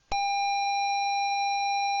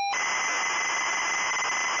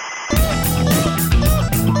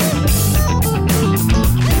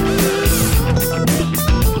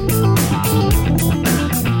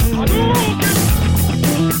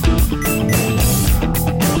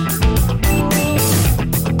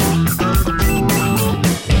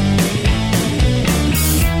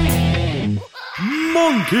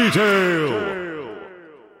Monkey Tail.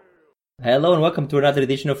 Hello and welcome to another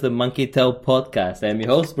edition of the Monkey Tail podcast. I am your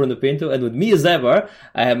host, Bruno Pinto, and with me as ever,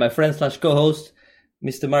 I have my friend slash co-host,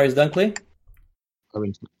 Mr. Marius Dunkley.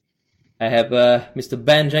 I have Mr.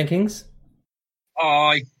 Ben Jenkins.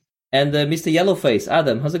 Hi. And Mr. Yellowface,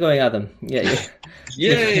 Adam. How's it going, Adam? Yeah.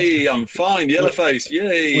 Yay, I'm fine. Yellowface,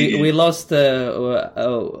 yay. We lost,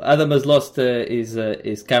 Adam has lost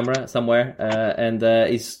his camera somewhere, and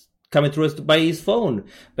he's coming through us by his phone.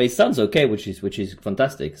 But it sounds okay, which is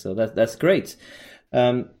fantastic. So that's great.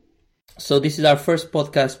 So this is our first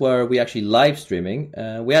podcast where we actually live streaming.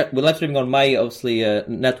 We're live streaming on my obviously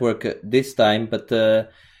network this time, but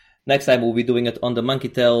next time we'll be doing it on the Monkey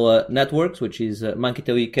Tail networks, which is Monkey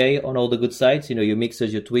Tail UK on all the good sites. You know, your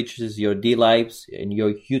Mixers, your Twitches, your D-Lives, and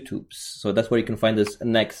your YouTubes. So that's where you can find us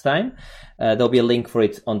next time. There'll be a link for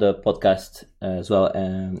it on the podcast as well,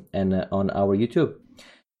 and on our YouTube.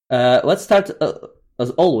 Let's start, as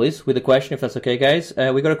always, with a question, if that's okay, guys.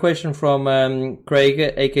 We got a question from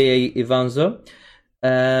Craig, aka Ivanzo.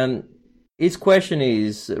 His question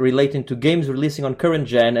is relating to games releasing on current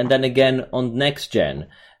gen and then again on next gen.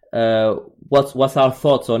 What's our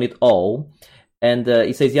thoughts on it all? And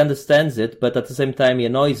he says he understands it, but at the same time he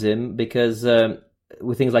annoys him because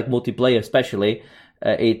with things like multiplayer especially,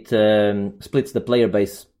 it splits the player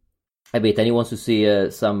base a bit, and he wants to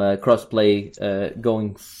see some cross-play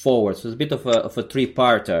going forward. So it's a bit of a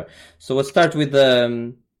three-parter. So let's start with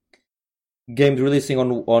games releasing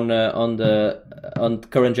on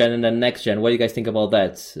current gen and then next gen. What do you guys think about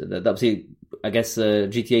that? Obviously, I guess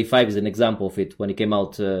GTA 5 is an example of it when it came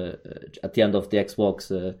out at the end of the Xbox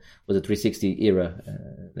was the 360 era,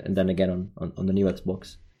 and then again on the new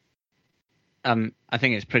Xbox. I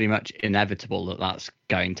think it's pretty much inevitable that that's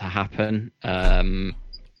going to happen.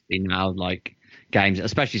 Now, like games,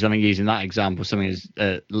 especially something using that example, something is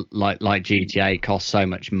like GTA costs so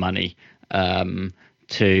much money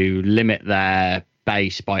to limit their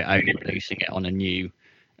base by only releasing it on a new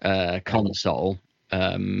console.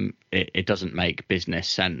 It doesn't make business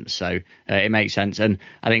sense. So it makes sense, and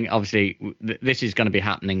I think obviously this is going to be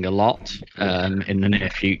happening a lot in the near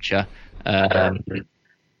future. And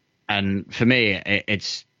for me,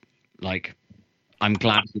 it's like, I'm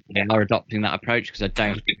glad they are adopting that approach, because I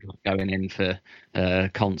don't think they're going in for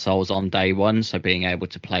consoles on day one. So being able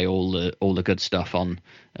to play all the good stuff on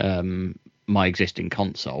my existing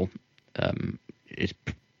console is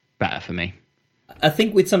better for me. I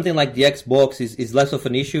think with something like the Xbox is less of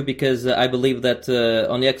an issue, because I believe that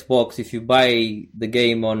on the Xbox, if you buy the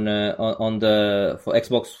game for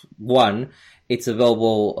Xbox One, it's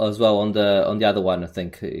available as well on the other one. I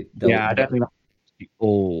think. I don't think that's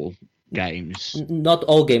all games. Not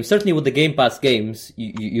all games. Certainly with the Game Pass games,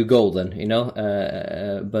 you golden, you know.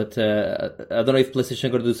 But I don't know if PlayStation are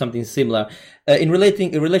going to do something similar in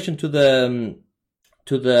relation to the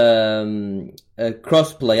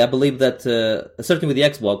crossplay. I believe that certainly with the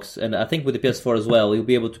Xbox, and I think with the PS4 as well, you'll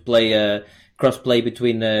be able to play crossplay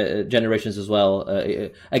between generations as well.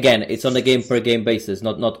 Again, it's on a game per game basis.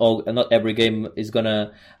 Not every game is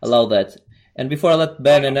gonna allow that. And before I let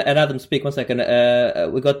Ben and Adam speak, 1 second,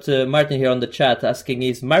 we got Martin here on the chat asking,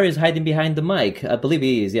 is Marius hiding behind the mic? I believe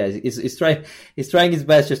he is, yeah. He's trying his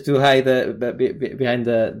best just to hide behind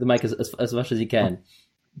the mic as much as he can.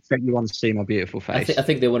 I think you want to see my beautiful face. I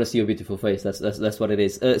think they want to see your beautiful face. That's what it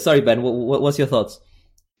is. Sorry, Ben, what's your thoughts?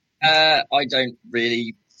 I don't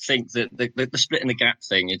really think that the split in the gap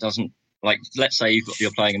thing, it doesn't, like, let's say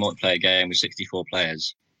you're playing a multiplayer game with 64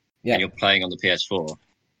 players, and you're playing on the PS4.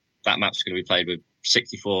 That map's going to be played with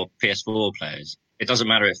 64 PS4 players. It doesn't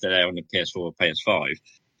matter if they're there on the PS4 or PS5.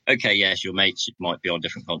 Okay, yes, your mates might be on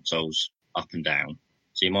different consoles up and down,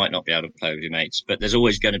 so you might not be able to play with your mates, but there's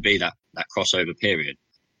always going to be that crossover period.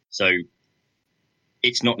 So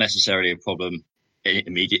it's not necessarily a problem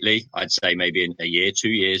immediately. I'd say maybe in a year, 2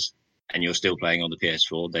 years, and you're still playing on the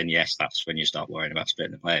PS4, then yes, that's when you start worrying about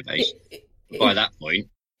splitting the player base. By that point,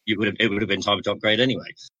 it would have been time to upgrade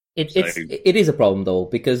anyway. It is a problem though,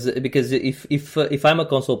 because if I'm a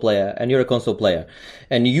console player and you're a console player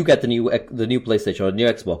and you get the new PlayStation or the new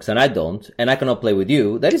Xbox and I don't, and I cannot play with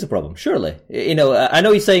you, that is a problem, surely. You know, I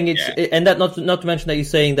know he's saying and that not to mention that he's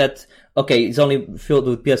saying that okay, it's only filled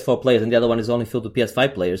with PS4 players and the other one is only filled with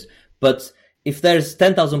PS5 players, but if there's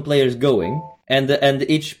 10,000 players going and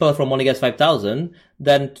each platform only gets 5,000,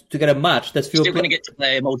 then to get a match, that's fewer. Still going to get to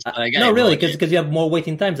play a multiplayer game. No, really, because you have more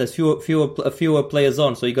waiting times. There's fewer players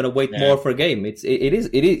on, so you're going to wait more for a game.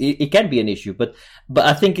 It can be an issue, but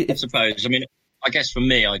I think I suppose. I mean, I guess for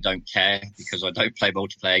me, I don't care because I don't play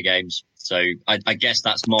multiplayer games. So I guess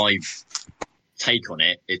that's my take on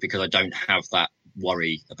it, is because I don't have that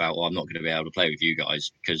worry about, I'm not going to be able to play with you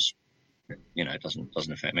guys because, it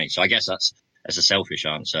doesn't affect me. So I guess that's a selfish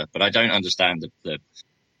answer, but I don't understand the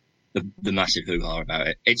massive hoo-ha about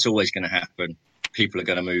it. It's always going to happen. People are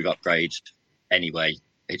going to move, upgrade anyway.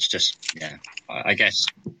 It's just, I guess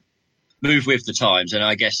move with the times. And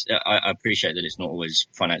I guess I appreciate that it's not always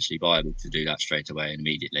financially viable to do that straight away and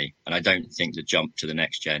immediately. And I don't think the jump to the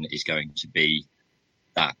next gen is going to be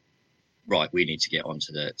that, right, we need to get on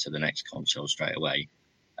to the next console straight away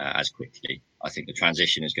as quickly. I think the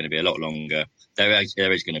transition is going to be a lot longer. There is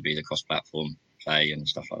going to be the cross-platform play and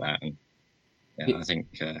stuff like that. And I think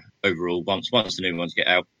overall, once the new ones get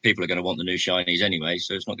out, people are going to want the new shinies anyway,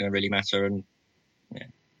 so it's not going to really matter. And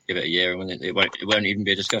give it a year, and it won't even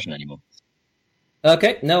be a discussion anymore.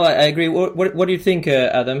 Okay, no, I agree. What do you think,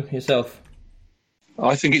 Adam, yourself?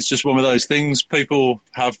 I think it's just one of those things. People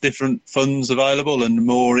have different funds available and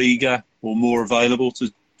more eager or more available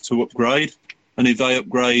to upgrade. And if they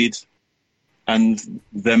upgrade and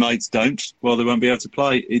their mates don't, well, they won't be able to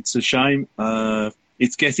play. It's a shame.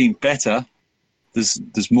 It's getting better.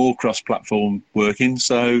 There's more cross-platform working.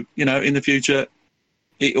 So, in the future,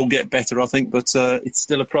 it'll get better, I think. But it's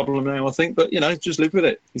still a problem now, I think. But, just live with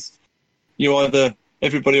it.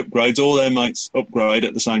 Everybody upgrades, all their mates upgrade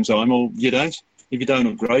at the same time, or you don't. If you don't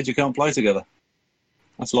upgrade, you can't play together.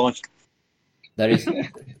 That's life. That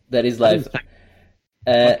is life.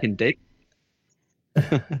 Fucking dick.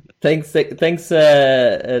 Thanks for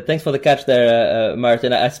the catch there,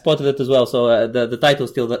 Martin. I spotted it as well. So the title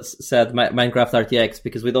still said Minecraft RTX,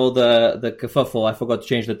 because with all the kerfuffle, I forgot to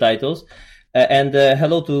change the titles. And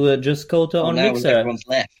hello to Just Kota on Mixer. Everyone's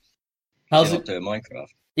left. How's it doing Minecraft?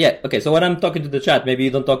 Yeah, okay, so when I'm talking to the chat, maybe you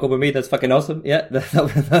don't talk over me, that's fucking awesome. Yeah,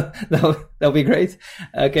 that'll be great.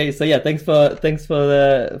 Okay, so yeah, thanks for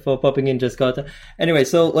popping in, Just Kota. Anyway,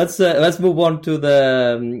 so let's move on to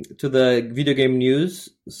the video game news.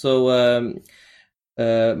 So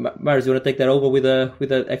Marius, you want to take that over with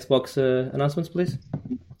the Xbox announcements, please?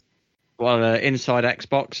 Well, Inside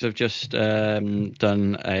Xbox have just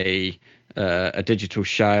done a digital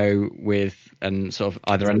show with and sort of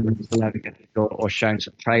either or shown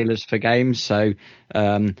some trailers for games. So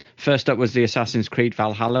first up was the Assassin's Creed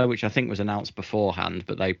Valhalla, which I think was announced beforehand,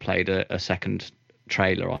 but they played a second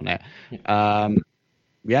trailer on it.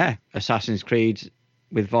 Assassin's Creed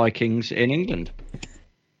with Vikings in England.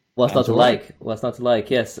 What's not to like?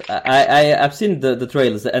 Yes, I've seen the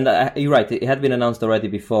trailers, and you're right. It had been announced already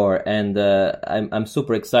before, and I'm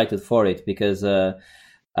super excited for it because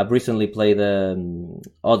I've recently played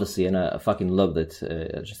Odyssey, and I fucking loved it.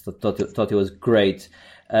 I just thought it was great.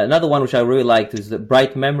 Another one which I really liked is the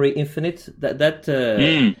Bright Memory Infinite.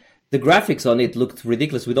 The graphics on it looked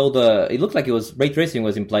ridiculous with all it looked like ray tracing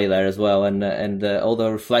was in play there as well, and all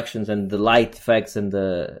the reflections and the light effects, and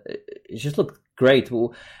it just looked great.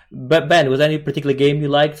 But Ben, was there any particular game you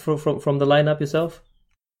liked from the lineup yourself?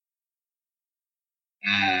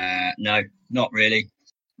 No, not really.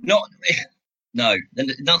 No,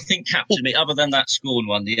 nothing captured me other than that Scorn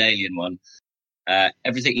one, the Alien one.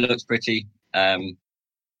 Everything looks pretty, but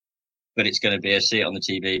it's going to be a see it on the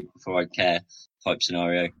TV before I care type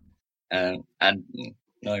scenario. And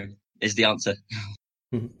no is the answer.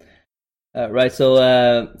 Right. So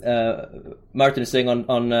Martin is saying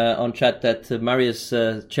on chat that Marius'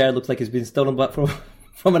 chair looks like it's been stolen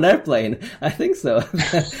from an airplane. I think so.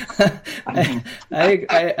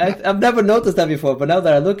 I've never noticed that before, but now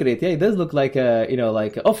that I look at it, it does look like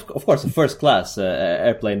of course a first class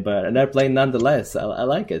airplane, but an airplane nonetheless. I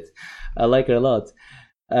like it. I like it a lot.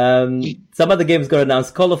 Some other games got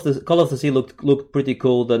announced. Call of the Sea looked pretty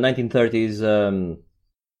cool. The 1930s.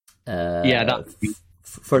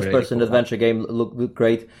 First person really cool, adventure game looked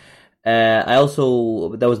great. There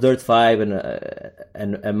was Dirt 5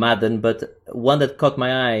 and Madden, but one that caught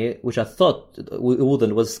my eye, which I thought it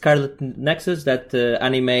wouldn't, was Scarlet Nexus, that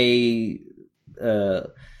anime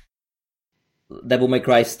Devil May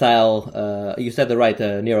Cry style. You said it right,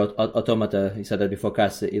 Nier Automata. You said that before,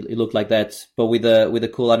 Cass. It looked like that, but with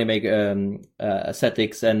the cool anime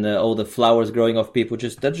aesthetics and all the flowers growing off people.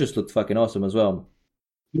 That just looked fucking awesome as well.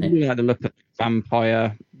 You had a look at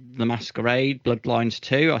Vampire the Masquerade, Bloodlines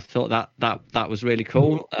 2. I thought that was really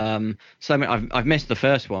cool. I've missed the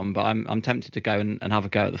first one, but I'm tempted to go and have a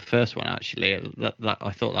go at the first one. Actually, that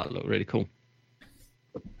I thought that looked really cool.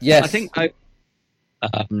 Yes, I think it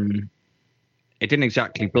didn't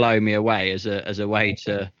exactly blow me away as a way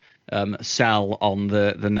to sell on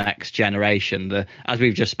the next generation. As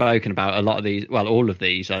we've just spoken about, a lot of these, well, all of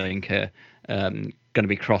these, I think are going to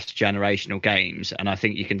be cross-generational games, and I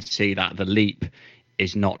think you can see that the leap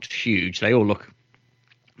is not huge. They all look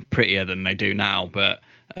prettier than they do now, but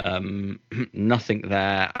Nothing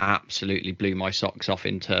there absolutely blew my socks off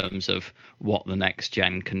in terms of what the next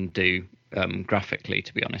gen can do graphically,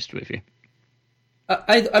 to be honest with you.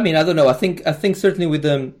 I mean, I don't know. I think certainly with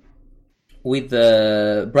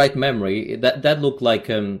the Bright Memory, that looked like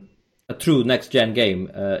a true next gen game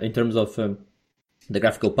in terms of the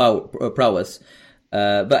graphical prowess.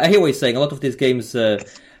 But I hear what you're saying. A lot of these games are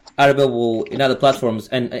available in other platforms,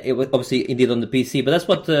 and it was obviously indeed on the PC. But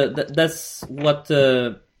that's what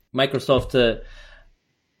Microsoft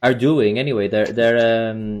are doing anyway. They're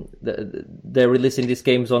releasing these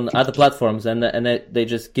games on other platforms, and they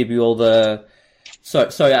just give you all the.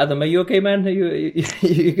 Sorry, Adam, are you okay, man? Are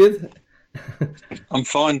you good? I'm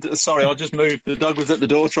fine. Sorry, I just moved. The dog was at the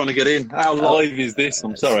door trying to get in. How live is this?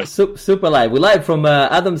 I'm sorry. Super live. We're live from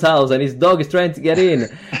Adam's house, and his dog is trying to get in.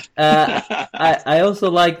 I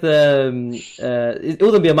also like the. It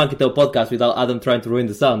wouldn't be a Monkey Tail podcast without Adam trying to ruin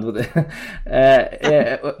the sound.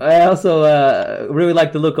 I also really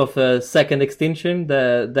like the look of Second Extinction,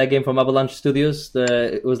 that game from Avalanche Studios.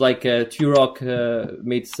 It was like Turok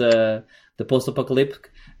meets the post-apocalyptic,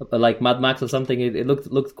 like Mad Max or something. It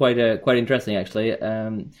looked quite interesting, actually.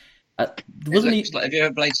 Have you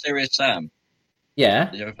ever played Serious Sam? Yeah.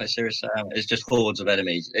 Did you ever play Serious Sam? It's just hordes of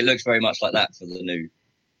enemies. It looks very much like that for the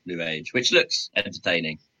new age, which looks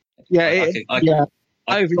entertaining. Yeah,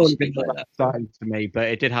 overall it's been exciting to me, but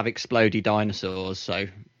it did have explodey dinosaurs. So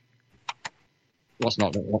what's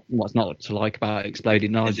not to like about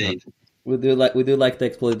exploding dinosaurs? Indeed. We do like the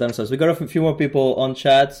exploded dinosaurs. We got a few more people on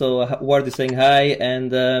chat. So Ward is saying hi,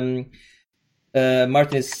 and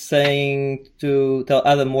Martin is saying to tell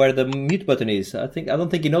Adam where the mute button is. I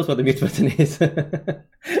don't think he knows what the mute button is. But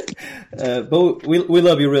we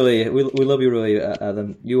love you really. We love you really,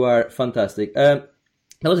 Adam. You are fantastic. There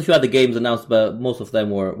was a few other games announced, but most of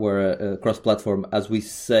them were cross-platform, as we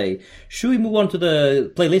say. Should we move on to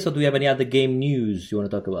the playlist, or do we have any other game news you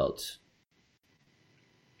want to talk about?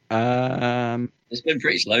 It's been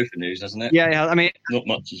pretty slow for news, hasn't it? Yeah. I mean, not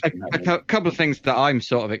much. A couple of things that I'm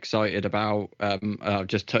sort of excited about. I'll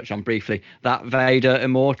just touch on briefly. That Vader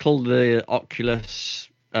Immortal, the Oculus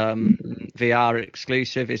VR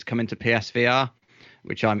exclusive, is coming to PSVR,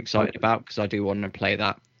 which I'm excited about because I do want to play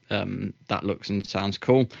that. That looks and sounds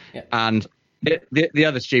cool. Yeah. And the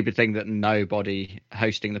other stupid thing that nobody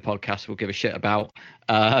hosting the podcast will give a shit about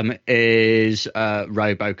is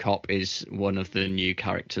RoboCop is one of the new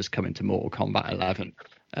characters coming to Mortal Kombat 11,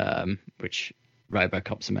 which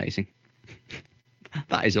RoboCop's amazing.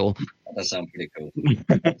 That is all. That does sound pretty cool.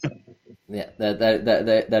 Yeah,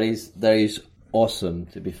 that is awesome.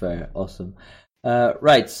 To be fair, awesome.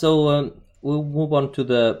 Right, so we'll move on to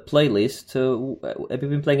the playlist. Have you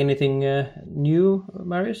been playing anything new,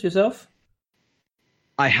 Marius, yourself?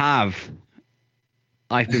 I have.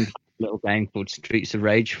 I've been playing a little game called Streets of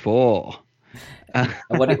Rage 4. And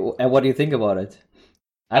what do you think about it?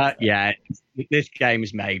 Yeah, this game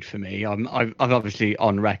is made for me. I'm obviously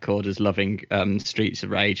on record as loving Streets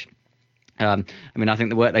of Rage. I mean, I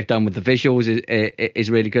think the work they've done with the visuals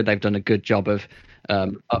is really good. They've done a good job of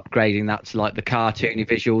upgrading that to like the cartoony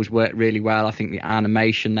visuals work really well. I think the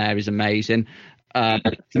animation there is amazing.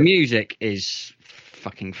 The music is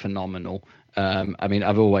fucking phenomenal. I mean,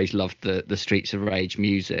 I've always loved the Streets of Rage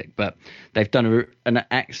music, but they've done an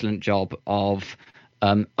excellent job of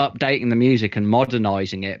updating the music and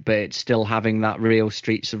modernizing it, but it's still having that real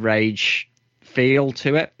Streets of Rage feel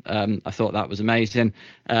to it. I thought that was amazing.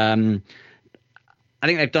 I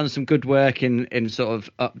think they've done some good work in sort of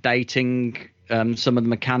updating some of the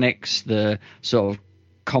mechanics. The sort of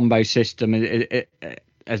combo system it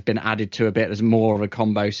has been added to a bit. There's more of a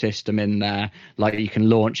combo system in there. Like you can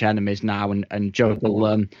launch enemies now and juggle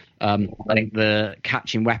them. I think the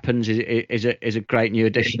catching weapons is a great new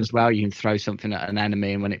addition as well. You can throw something at an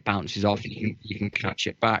enemy, and when it bounces off, you can catch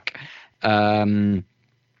it back.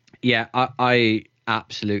 Yeah, I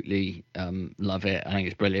absolutely love it. I think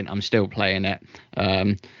it's brilliant. I'm still playing it.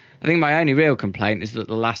 I think my only real complaint is that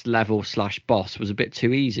the last level / boss was a bit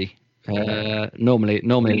too easy. Normally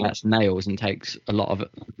that's nails and takes a lot of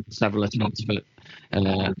several attempts, but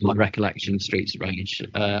my recollection of Streets of Rage,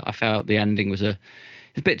 I felt the ending was a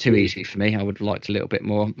bit too easy for me. I would have liked a little bit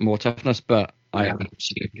more toughness, but I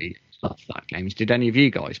absolutely love that game. Did any of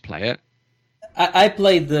you guys play it? I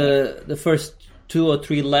played the first 2 or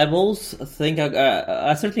 3 levels. I think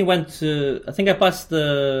I certainly went to. I think I passed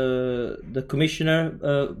the commissioner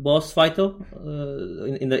boss fight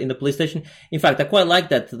in the police station. In fact, I quite like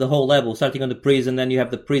that, the whole level, starting on the prison, then you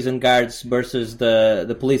have the prison guards versus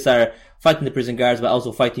the police are fighting the prison guards, but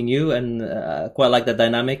also fighting you, and quite like that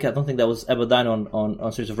dynamic. I don't think that was ever done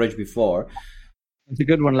on Streets of Rage before. There's a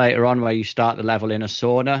good one later on where you start the level in a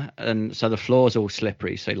sauna, and so the floor's all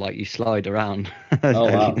slippery, so like you slide around. Oh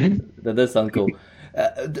wow, that does sound cool.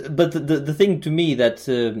 But the thing to me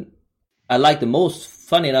that I liked the most,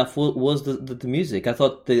 funny enough, was the music. I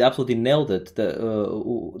thought they absolutely nailed it.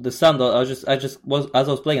 The sound. I just was, as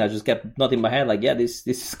I was playing, I just kept nodding my head like, yeah, this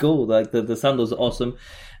is cool. Like the sound was awesome.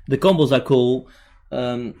 The combos are cool.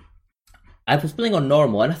 I was playing on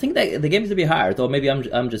normal, and I think that the game is a bit hard, or maybe I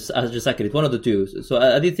just suck at it. One of the two. So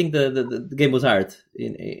I did think the game was hard,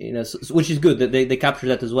 which is good that they captured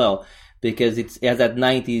that as well, because it has that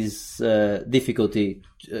 90s difficulty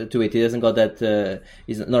to it. It hasn't got that.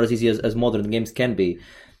 It's not as easy as modern games can be.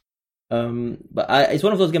 But it's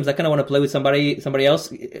one of those games I kind of want to play with somebody else,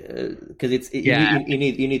 because you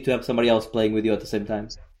need to have somebody else playing with you at the same time.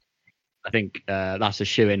 I think that's a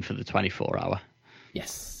shoe-in for the 24-hour.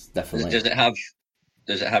 Yes. Definitely. Does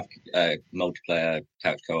it have multiplayer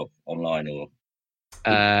couch co-op online or?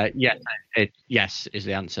 Yes is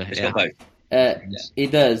the answer. It's got both.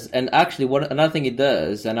 It does, and actually, another thing it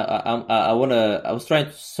does, and I was trying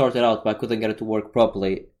to sort it out, but I couldn't get it to work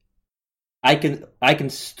properly. I can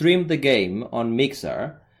stream the game on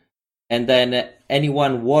Mixer, and then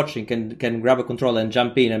anyone watching can grab a controller and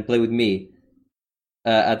jump in and play with me.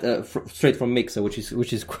 Straight from Mixer, which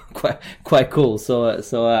is quite cool. So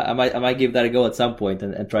I might give that a go at some point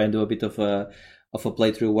and try and do a bit of a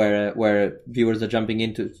playthrough where viewers are jumping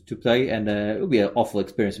in to play, and it'll be an awful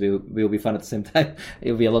experience. It will be fun at the same time.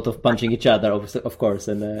 It'll be a lot of punching each other, of course,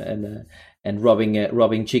 and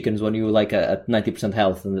robbing chickens when you like at 90%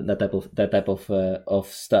 health and that type of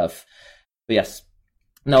stuff. But yes.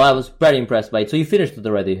 No, I was very impressed by it. So you finished it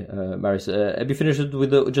already, Marius. Have you finished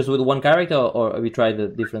it just with one character, or have you tried the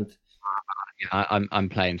different? Yeah, I'm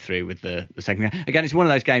playing through with the second. Again, it's one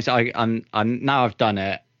of those games. I'm now I've done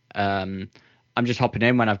it. I'm just hopping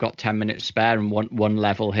in when I've got 10 minutes spare and one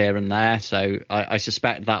level here and there. So I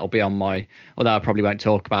suspect that'll be on my. Although I probably won't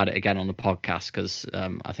talk about it again on the podcast, because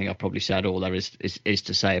I think I've probably said all there is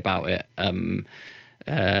to say about it.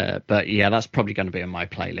 But yeah, that's probably going to be on my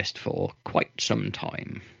playlist for quite some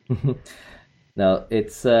time. No,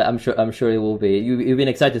 it's I'm sure it will be. You've been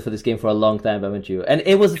excited for this game for a long time, haven't you? And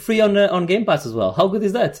it was free on Game Pass as well. How good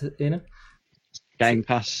is that? Game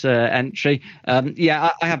Pass entry.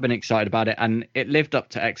 Yeah, I have been excited about it, and it lived up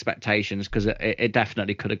to expectations, because it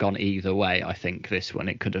definitely could have gone either way. I think this one,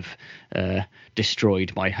 it could have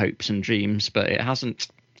destroyed my hopes and dreams, but it hasn't.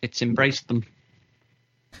 It's embraced them.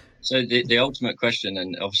 So the ultimate question,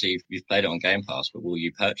 and obviously you've played it on Game Pass, but will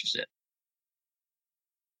you purchase it?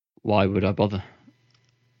 Why would I bother?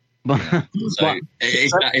 So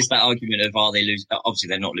it's that argument of, are they losing? Obviously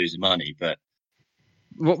they're not losing money, but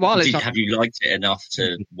have you liked it enough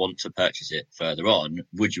to want to purchase it further on?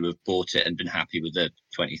 Would you have bought it and been happy with the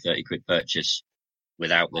 20-30 quid purchase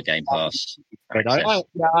without the Game Pass?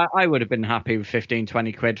 I would have been happy with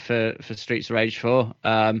 15-20 quid for Streets of Rage 4.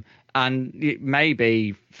 And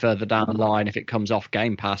maybe further down the line, if it comes off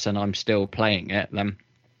Game Pass and I'm still playing it, then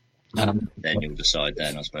you'll decide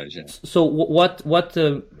then, I suppose. Yeah. So what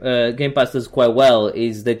Game Pass does quite well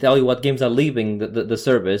is they tell you what games are leaving the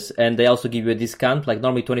service, and they also give you a discount, like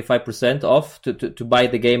normally 25% off to buy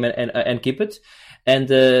the game and keep it. And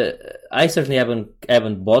I certainly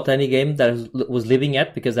haven't bought any game that was leaving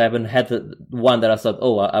yet, because I haven't had the one that I thought,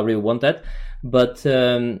 oh, I really want that. But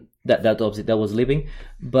that obviously that was leaving,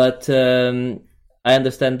 but I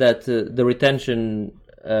understand that the retention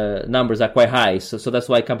numbers are quite high, so that's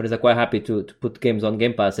why companies are quite happy to put games on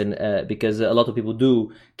Game Pass, and because a lot of people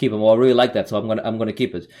do keep them. Well, I really like that, so I'm gonna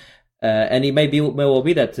keep it. And it may well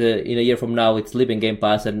be that in a year from now it's leaving Game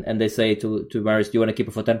Pass, and they say to Marius, do you want to keep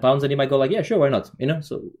it for £10? And he might go like, yeah, sure, why not?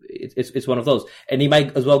 So it's one of those. And he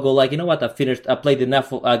might as well go like, you know what, I played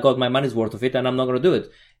enough, I got my money's worth of it, and I'm not going to do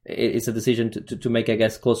it. It's a decision to make, I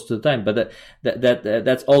guess, close to the time. But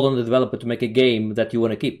that's all on the developer to make a game that you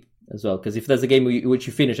want to keep as well. Because if there's a game which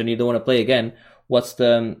you finish and you don't want to play again, what's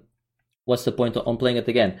the point on playing it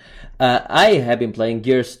again? I have been playing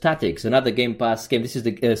Gears Tactics, another Game Pass game. This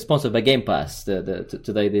is sponsored by Game Pass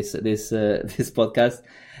today. This podcast.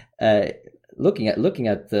 Looking at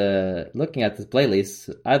the playlist,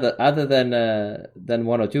 other than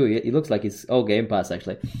one or two, it looks like it's all Game Pass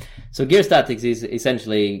actually. So Gears Tactics is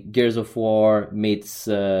essentially Gears of War meets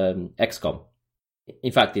XCOM.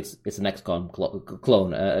 In fact, it's an XCOM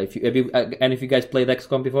clone. If you guys played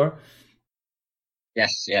XCOM before?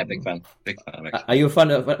 Yes, yeah, big fan of XCOM. Are you a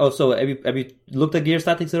fan of? Also, have you looked at Gears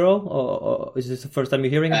Tactics at all, or is this the first time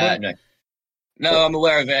you're hearing about it? No, I'm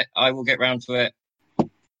aware of it. I will get round to it.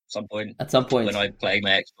 At some point when I play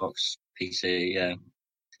my Xbox PC, yeah.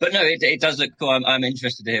 But no, it does look cool. I'm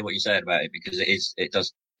interested to hear what you say about it because it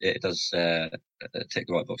does tick the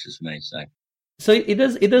right boxes for me. So it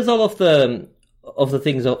does all of the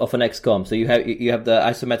things of an XCOM. So you have the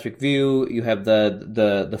isometric view, you have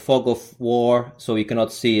the fog of war, so you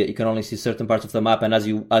cannot see it. You can only see certain parts of the map, and as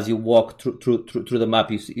you walk through the map,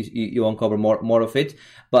 you uncover more of it.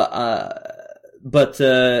 But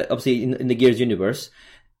obviously in the Gears universe,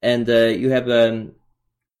 and you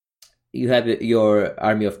have your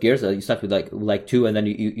army of Gears. You start with like 2, and then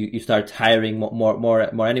you start hiring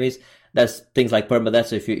more enemies. That's things like permadeath.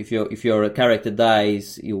 So if your character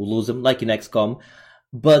dies, you lose them, like in XCOM.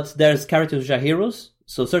 But there's characters which are heroes.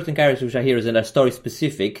 So certain characters which are heroes and are story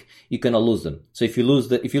specific, you cannot lose them. So if you lose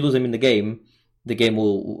them in the game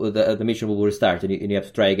will the mission will restart, and you have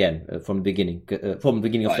to try again from the beginning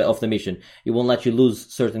of the mission. It won't let you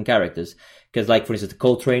lose certain characters because, like for instance,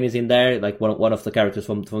 Coltrane is in there, like one of the characters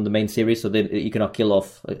from the main series. So then you cannot kill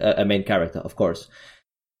off a main character, of course.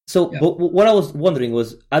 So, yeah. But what I was wondering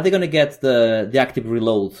was, are they going to get the active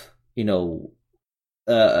reload, on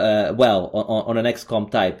an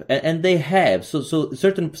XCOM type? And they have. So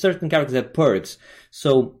certain characters have perks.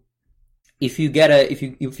 So if you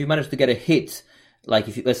manage to get a hit, like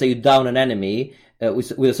let's say you down an enemy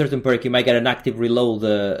with a certain perk, you might get an active reload.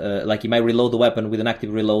 Like you might reload the weapon with an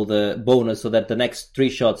active reload bonus, so that the next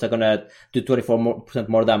 3 shots are gonna do 24%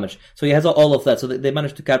 more damage. So he has all of that. So they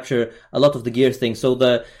managed to capture a lot of the Gears things. So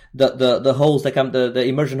the holes that come, the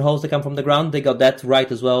immersion holes that come from the ground, they got that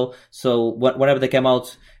right as well. So whenever they come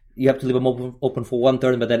out, you have to leave them open for 1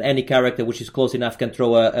 turn, but then any character which is close enough can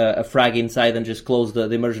throw a frag inside and just close the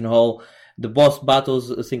immersion hole. The boss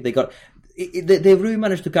battles, I think they really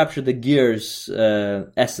managed to capture the Gears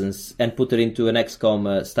essence and put it into an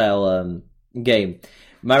XCOM style game.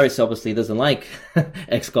 Maris obviously doesn't like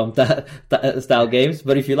XCOM style games,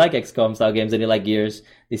 but if you like XCOM style games and you like Gears,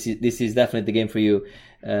 this is definitely the game for you.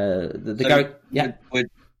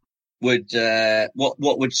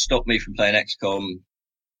 What would stop me from playing XCOM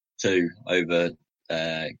 2 over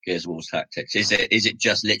Gears of War's Tactics? Is it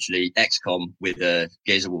just literally XCOM with a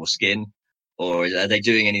Gears of War skin? Or are they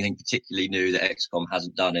doing anything particularly new that XCOM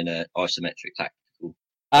hasn't done in an isometric tactical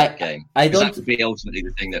game? That would be ultimately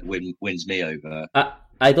the thing that wins me over.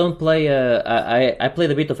 I don't play. I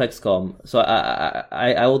played a bit of XCOM, so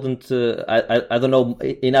I wouldn't. I don't know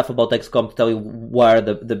enough about XCOM to tell you what are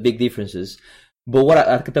the big differences. But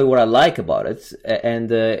I can tell you what I like about it,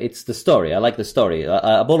 and it's the story. I like the story.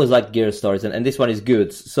 I've always liked Gears stories, and this one is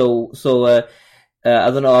good. So.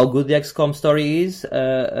 I don't know how good the XCOM story is,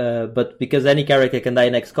 but because any character can die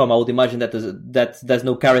in XCOM, I would imagine that there's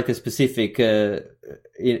no character specific.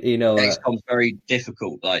 XCOM's very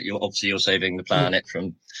difficult. Like you're saving the planet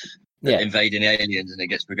from invading aliens, and it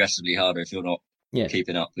gets progressively harder if you're not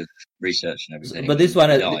keeping up with research and everything. But this one,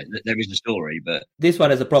 there is a story, but this one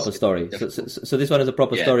has a proper story. So this one has a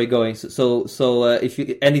proper story going. So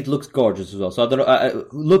and it looks gorgeous as well. So I don't know.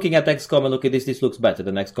 Looking at XCOM and look at this looks better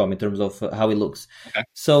than XCOM in terms of how it looks. Okay.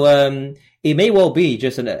 So it may well be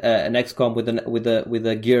just an XCOM with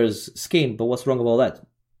a Gears skin. But what's wrong about that?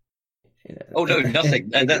 Oh no,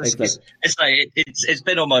 nothing. It's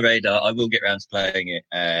been on my radar. I will get around to playing it.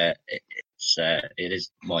 It is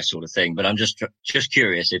my sort of thing, but I'm just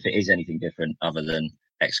curious if it is anything different other than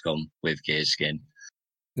XCOM with Gears skin.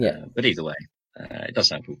 Yeah, but either way, it does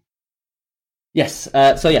sound cool. Yes.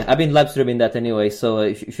 I've been live streaming that anyway. So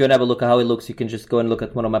if you want to have a look at how it looks, you can just go and look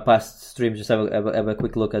at one of my past streams. Just have a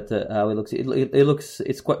quick look at how it looks. It looks.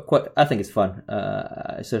 It's quite. I think it's fun.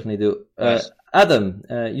 I certainly do. Nice. Adam,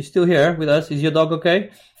 you still here with us? Is your dog okay?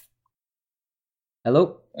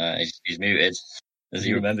 Hello. He's muted. Does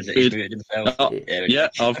he remember that he's muted himself?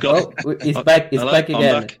 I've got. Oh, he's back. He's back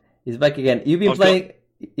again. He's back again. You've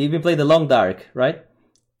been playing the Long Dark, right?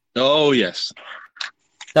 Oh yes.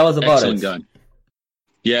 That was about Excellent game.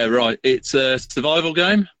 Yeah, right. It's a survival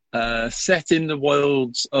game set in the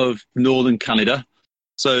wilds of northern Canada.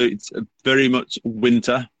 So it's very much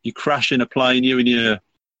winter. You crash in a plane, you and your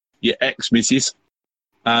ex-missus,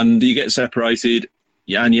 and you get separated,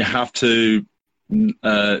 and you have to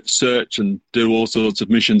search and do all sorts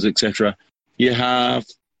of missions, etc. You have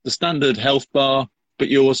the standard health bar, but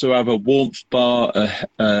you also have a warmth bar,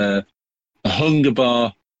 a hunger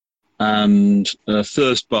bar, and a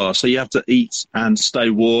thirst bar. So you have to eat and stay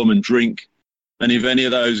warm and drink. And if any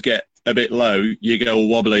of those get a bit low, you go all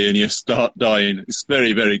wobbly and you start dying. It's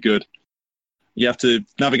very, very good. You have to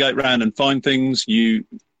navigate around and find things. You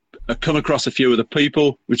come across a few other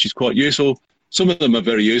people, which is quite useful. Some of them are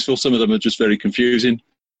very useful. Some of them are just very confusing.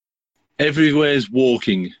 Everywhere's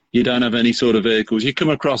walking. You don't have any sort of vehicles. You come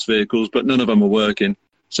across vehicles, but none of them are working.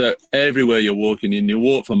 So everywhere you're walking in, you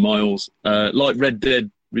walk for miles. Like Red Dead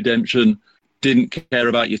Redemption, didn't care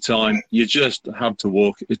about your time. You just have to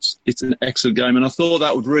walk. It's an excellent game, and I thought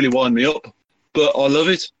that would really wind me up, but I love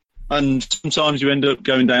it. And sometimes you end up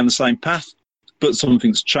going down the same path, but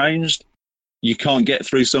something's changed. You can't get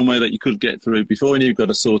through somewhere that you could get through before, and you've got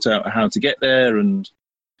to sort out how to get there. And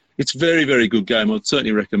it's a very, very good game. I'd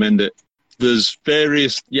certainly recommend it. There's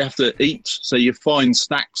various, you have to eat, so you find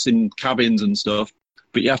snacks in cabins and stuff,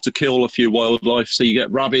 but you have to kill a few wildlife. So you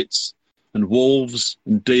get rabbits and wolves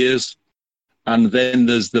and deers, and then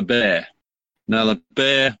there's the bear. Now, the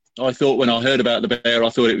bear, I thought when I heard about the bear, I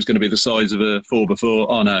thought it was going to be the size of a 4x4.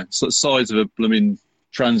 Oh, no, it's the size of a blooming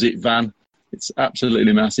transit van. It's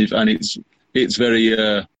absolutely massive, and it's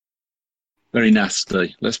very very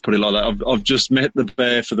nasty. Let's put it like that. I've just met the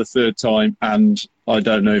bear for the third time, and I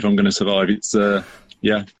don't know if I'm going to survive. It's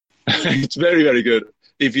it's very, very good.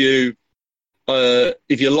 If you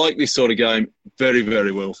like this sort of game, very,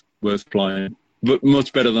 very worth playing. But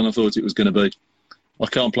much better than I thought it was going to be. I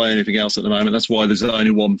can't play anything else at the moment. That's why there's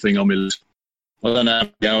only one thing on my list. I don't know how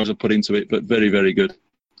many hours I put into it, but very, very good.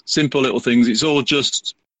 Simple little things. It's all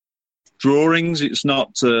just drawings. It's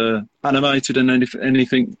not animated and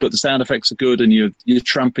anything, but the sound effects are good, and you're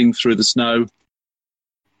tramping through the snow.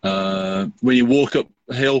 When you walk up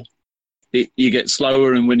a hill, you get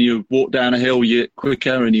slower, and when you walk down a hill, you get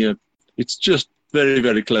quicker, and it's just very,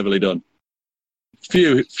 very cleverly done.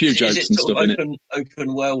 Few jokes and stuff in it.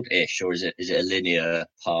 Open world-ish, or is it a linear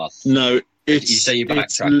path? No, you say you're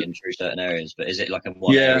backtracking through certain areas, but is it like in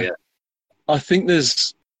one area? I think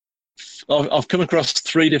I've come across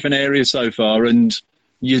 3 different areas so far, and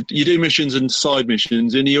you do missions and side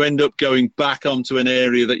missions, and you end up going back onto an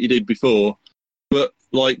area that you did before. But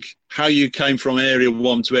like how you came from area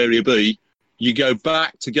 1 to area B, you go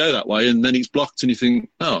back to go that way, and then it's blocked, and you think,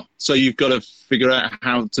 oh, so you've got to figure out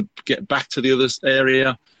how to get back to the other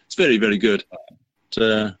area. It's very, very good.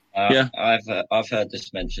 Yeah, I've heard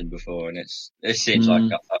this mentioned before, and it seems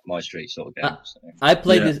like up my street sort of game. I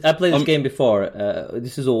played this game before.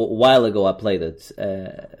 This is a while ago. I played it,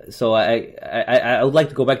 so I would like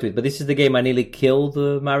to go back to it. But this is the game I nearly killed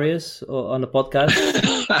Marius on the podcast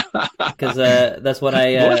because that's when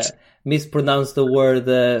I mispronounced the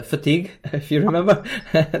word fatigue. If you remember,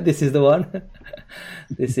 this is the one.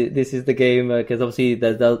 This is the game because obviously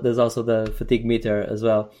there's also the fatigue meter as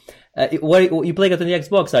well. What you playing it on the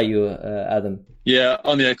Xbox? Are you, Adam? Yeah,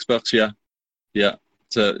 on the Xbox. Yeah.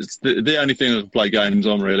 So it's the only thing I can play games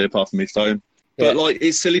on really, apart from my phone. But like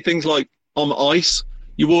it's silly things like on ice.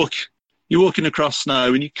 You're walking across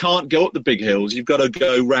snow, and you can't go up the big hills. You've got to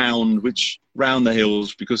go round the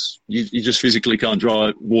hills because you just physically can't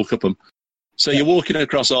walk up them. So you're walking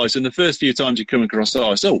across ice, and the first few times you come across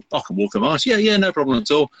ice, I can walk on ice. Yeah, no problem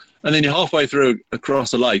at all. And then you're halfway through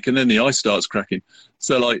across a lake, and then the ice starts cracking.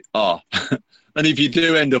 So and if you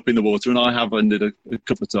do end up in the water, and I have ended a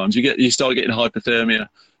couple of times, you start getting hypothermia.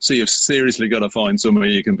 So you've seriously got to find somewhere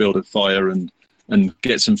you can build a fire and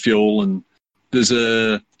get some fuel. And there's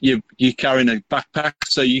you're carrying a backpack,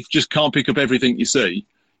 so you just can't pick up everything you see.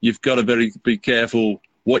 You've got to be careful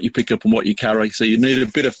what you pick up and what you carry. So you need a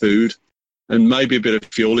bit of food and maybe a bit of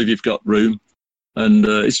fuel if you've got room. And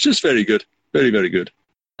it's just very good, very, very good.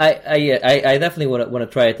 I definitely want to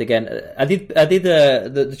try it again. I did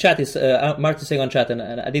the chat is Mark is saying on chat, and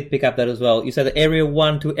I did pick up that as well. You said area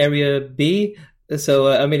 1 to area B, so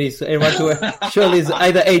it's area 1 to surely it's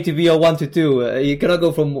either A to B or 1 to 2. You cannot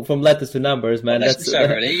go from letters to numbers, man. Not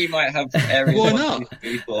necessarily. You might have area 1, 2,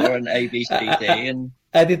 3, 4, and A, B, C, D, and.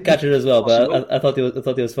 I did catch it as well, but I thought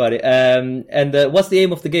it was funny. And what's the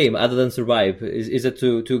aim of the game other than survive? Is it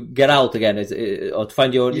to get out again? Or to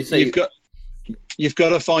find your? You've got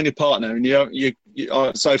to find your partner, and you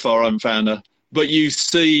so far I haven't found her. But you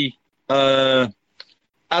see, as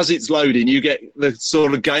it's loading, you get the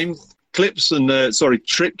sort of game clips and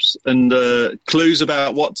trips and clues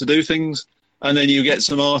about what to do things, and then you get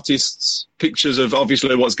some artists' pictures of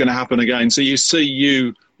obviously what's going to happen again. So you see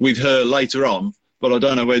you with her later on. But I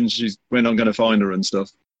don't know when I'm going to find her and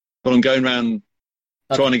stuff. But I'm going around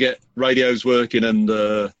trying to get radios working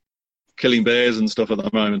and killing bears and stuff at the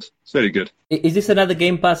moment. It's very good. Is this another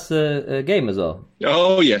Game Pass game as well?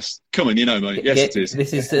 Oh, yes. Come on, you know me. Yes, it is.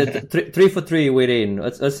 This is 3 for 3 within.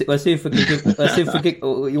 Let's see if we can.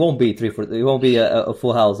 It won't be 3 for. It won't be a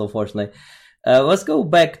full house, unfortunately. Let's go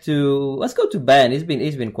to Ben. He's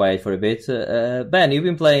been quiet for a bit. Ben, you've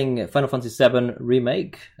been playing Final Fantasy VII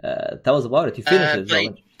Remake. Tell us about it. You finished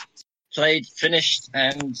it. Finished,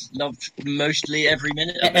 and loved mostly every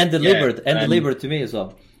minute. And delivered to me as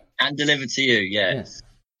well. And delivered to you, yes.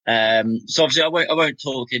 So obviously, I won't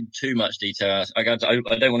talk in too much detail. I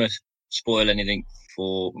don't want to spoil anything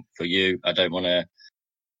for you. I don't want to,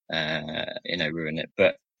 ruin it.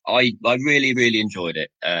 But I really, really enjoyed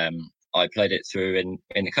it. I played it through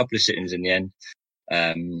in a couple of sittings in the end.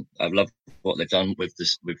 I've loved what they've done with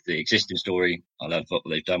the existing story. I love what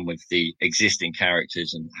they've done with the existing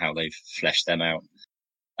characters and how they've fleshed them out.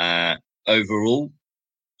 Overall,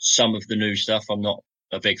 some of the new stuff I'm not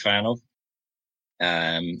a big fan of.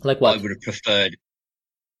 Like what? I would have preferred.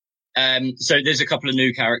 So there's a couple of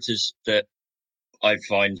new characters that I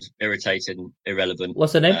find irritating, irrelevant.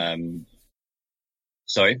 What's the name?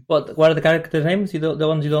 Sorry. What are the character names? The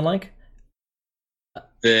ones you don't like?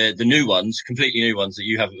 The new ones, completely new ones that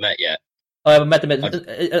you haven't met yet. Oh, I haven't met them. I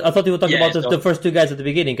thought you were talking about the first two guys at the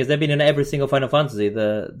beginning, because they've been in every single Final Fantasy.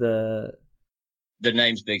 The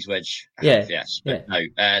name's Biggs, Wedge. Yeah. Yes. But no.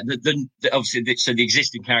 Obviously, so the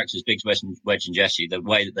existing characters, Biggs, Wedge, and Jesse, the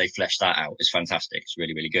way that they fleshed that out is fantastic. It's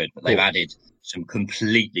really, really good. But they've added some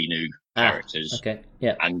completely new characters. Okay.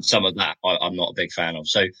 Yeah. And some of that I'm not a big fan of.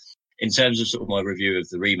 So in terms of sort of my review of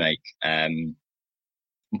the remake,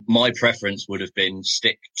 my preference would have been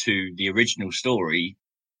stick to the original story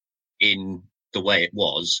in the way it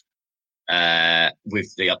was,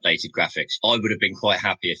 with the updated graphics. I would have been quite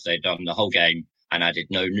happy if they'd done the whole game and added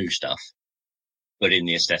no new stuff, but in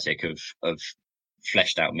the aesthetic of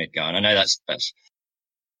fleshed out Midgar. And I know that's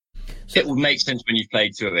it would make sense when you've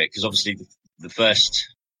played through it, because obviously the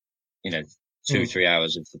first, 2 or 3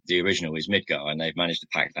 hours of the original is Midgar, and they've managed to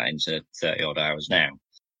pack that into 30 odd hours now.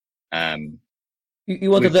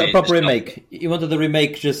 You wanted a proper remake. You wanted the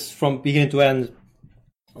remake just from beginning to end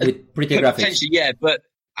with pretty graphics. Potentially, yeah, but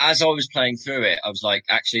as I was playing through it, I was like,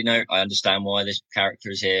 actually, no, I understand why this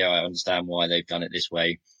character is here. I understand why they've done it this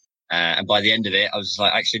way. And by the end of it, I was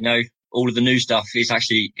like, actually, no, all of the new stuff is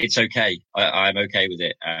actually, it's okay. I'm okay with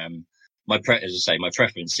it. My preference,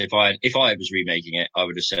 if I was remaking it, I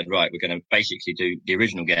would have said, right, we're going to basically do the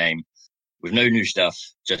original game with no new stuff,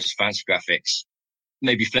 just fancy graphics,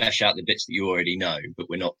 maybe flesh out the bits that you already know, but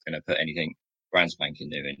we're not going to put anything brand spanking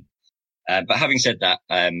new in. But having said that,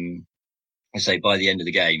 I say by the end of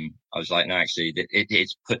the game, I was like, no, actually,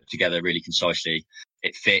 it's put together really concisely.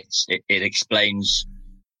 It fits. It explains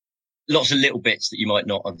lots of little bits that you might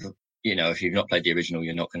not have, if you've not played the original,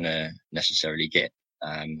 you're not going to necessarily get.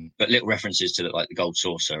 But little references to like the Gold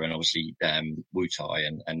Saucer and obviously Wutai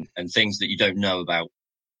and things that you don't know about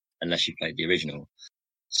unless you played the original.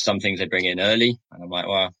 Some things they bring in early, and I'm like,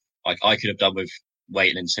 well, I could have done with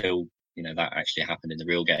waiting until that actually happened in the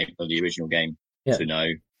real game or the original game to know.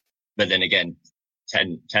 But then again,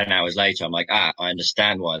 10 hours later, I'm like, I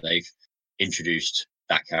understand why they've introduced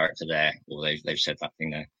that character there, or they've said that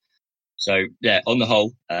thing there. So yeah, on the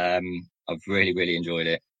whole, I've really, really enjoyed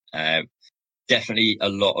it. Definitely a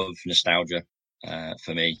lot of nostalgia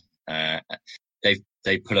for me.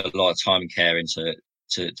 They put a lot of time and care into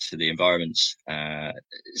the environments.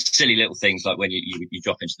 Silly little things like when you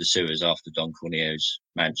drop into the sewers after Don Corneo's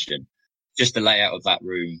mansion. Just the layout of that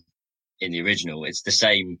room in the original, it's the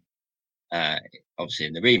same, obviously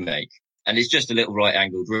in the remake, and it's just a little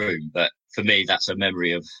right-angled room. But for me, that's a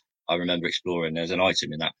memory of I remember exploring. There's an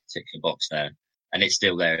item in that particular box there, and it's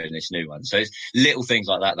still there in this new one. So it's little things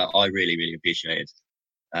like that I really, really appreciated.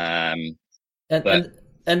 What about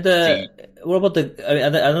I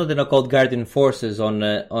know they're not called Guardian Forces on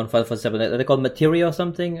Final Fantasy 7. Are they called Materia or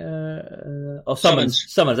something? Or Summons?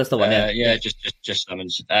 Summons, that's the one. Yeah, just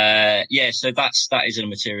Summons. So that is a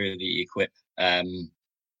material that you equip,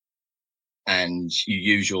 and you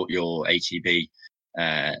use your ATB,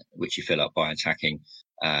 which you fill up by attacking,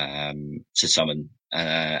 to summon.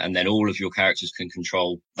 And then all of your characters can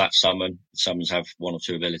control that summon. Summons have 1 or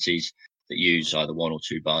 2 abilities that use either 1 or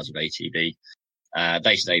 2 bars of ATB.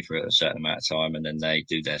 They stay for a certain amount of time, and then they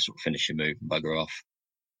do their sort of finishing move and bugger off.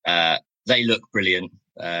 They look brilliant.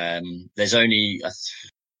 There's only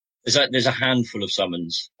there's a handful of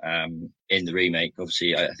summons in the remake.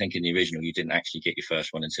 Obviously, I think in the original you didn't actually get your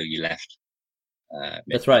first one until you left.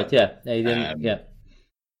 That's right. Yeah, you didn't.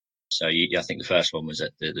 So I think the first one was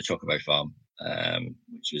at the Chocobo farm,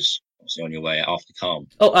 which was obviously on your way after Calm.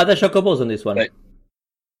 Oh, are there Chocobos on this one? But,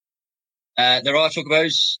 there are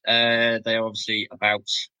Chocobos. They are obviously about.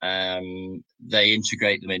 They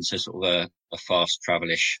integrate them into sort of a fast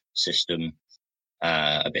travel-ish system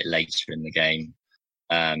a bit later in the game.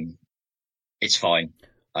 It's fine.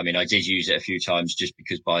 I mean, I did use it a few times just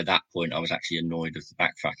because by that point I was actually annoyed with the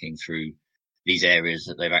backtracking through these areas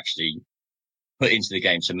that they've actually put into the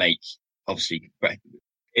game to make. Obviously,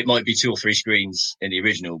 it might be 2 or 3 screens in the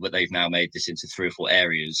original, but they've now made this into 3 or 4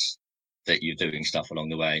 areas that you're doing stuff along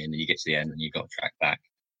the way, and then you get to the end and you've got to track back.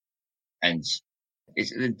 and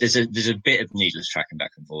there's a bit of needless tracking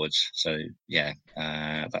back and forwards. So yeah,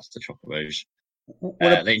 that's the Tropical Rose.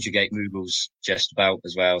 They integrate Moogles just about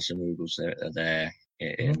as well. So Moogles are there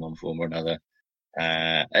in one form or another.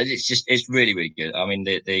 It's really, really good. I mean,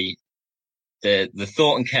 the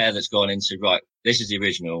thought and care that's gone into, right, this is the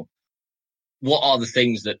original. What are the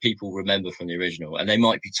things that people remember from the original? And they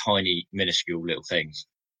might be tiny, minuscule little things,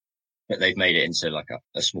 but they've made it into like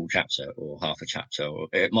a small chapter or half a chapter, or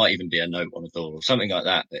it might even be a note on a door or something like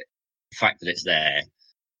that. But the fact that it's there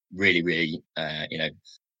really, really,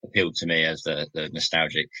 appealed to me as the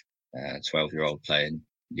nostalgic 12-year-old playing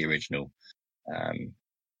the original.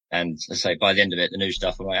 And as I say, by the end of it, the new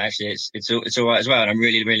stuff, I'm like, actually, it's all right as well. And I'm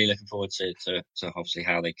really, really looking forward to obviously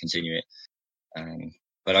how they continue it.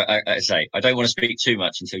 But I say, I don't want to speak too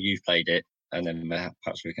much until you've played it, and then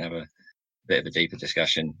perhaps we can have a bit of a deeper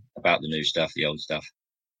discussion about the new stuff, the old stuff.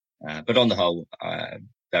 But on the whole, I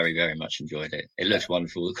very, very much enjoyed it. It looks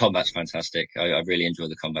wonderful. The combat's fantastic. I really enjoy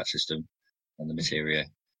the combat system and the materia.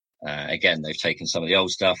 Again, they've taken some of the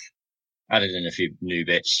old stuff, added in a few new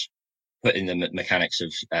bits, put in the mechanics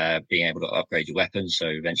of being able to upgrade your weapons. So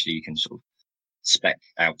eventually you can sort of spec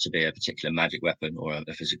out to be a particular magic weapon or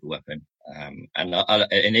a physical weapon. And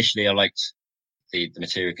initially I liked the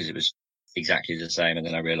material because it was exactly the same. And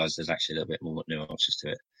then I realized there's actually a little bit more nuances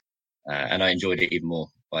to it. And I enjoyed it even more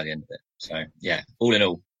by the end of it. So yeah, all in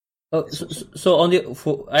all. So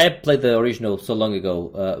I played the original so long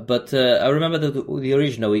ago, but I remember that the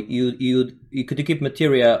original you could keep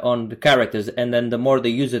materia on the characters, and then the more they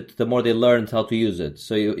use it, the more they learned how to use it.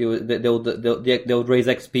 So they would raise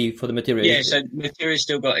XP for the materia. Yeah, so materia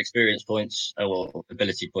still got experience points or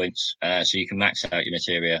ability points, so you can max out your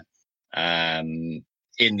materia. In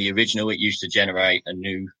the original, it used to generate a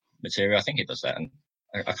new materia. I think it does that, and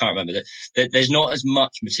I can't remember that. There's not as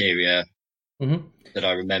much materia. Mm-hmm. That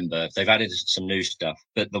I remember. They've added some new stuff,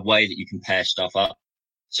 but the way that you can pair stuff up,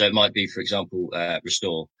 so it might be, for example,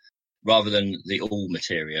 restore, rather than the all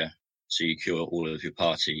materia, so you cure all of your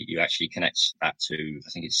party, you actually connect that to, I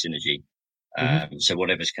think it's synergy. So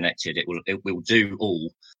whatever's connected, it will do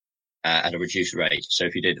all at a reduced rate. So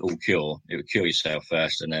if you did all cure, it would cure yourself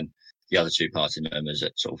first, and then the other two party members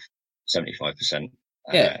at sort of 75%,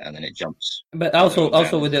 and then it jumps. But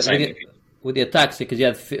also with the attacks, because you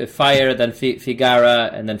had Fire, then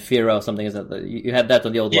Figara, and then Fira or something. Is that you had that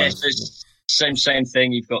on the old one? Yes, same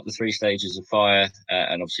thing. You've got the 3 stages of fire,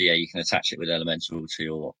 and obviously, you can attach it with elemental to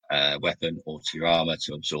your weapon or to your armor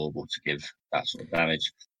to absorb or to give that sort of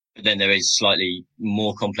damage. But then there is slightly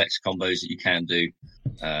more complex combos that you can do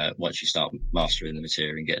once you start mastering the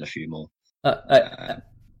material and getting a few more.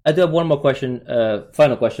 I do have one more question,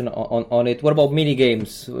 final question on it. What about mini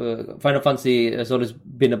games? Final Fantasy has always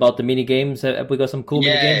been about the mini games. Have we got some cool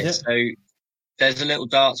mini games? Yeah, so there's a little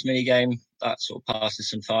darts mini game that sort of passes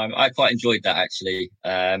some time. I quite enjoyed that actually.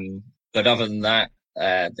 But other than that,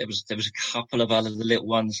 there was a couple of other little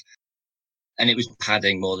ones, and it was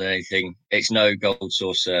padding more than anything. It's no Gold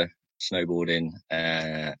Saucer snowboarding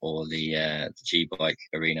or the G-bike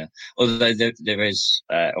arena. Although there is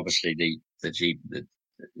obviously the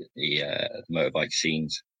motorbike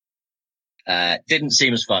scenes didn't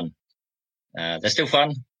seem as fun. They're still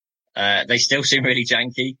fun. They still seem really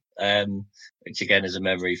janky, which again is a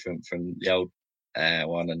memory from the old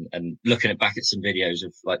one, and looking back at some videos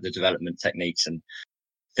of like the development techniques and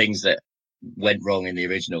things that went wrong in the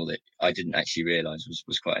original that I didn't actually realize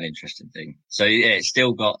was quite an interesting thing. So yeah, it's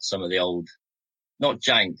still got some of the old, not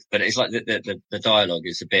jank, but it's like the dialogue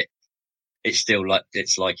is a bit. It's still like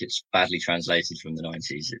it's badly translated from the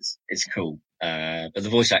 90s. It's cool, but the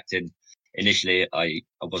voice acting initially, I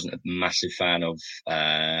wasn't a massive fan of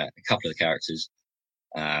a couple of the characters,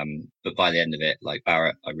 but by the end of it, like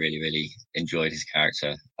Barrett, I really really enjoyed his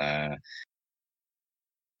character. The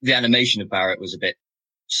animation of Barrett was a bit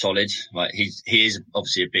solid. Like he is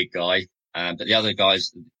obviously a big guy, but the other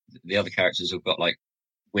characters have got like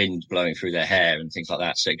wind blowing through their hair and things like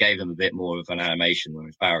that. So it gave them a bit more of an animation,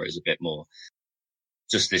 whereas Barrett is a bit more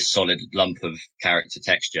just this solid lump of character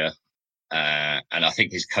texture. And I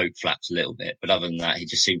think his coat flaps a little bit, but other than that, he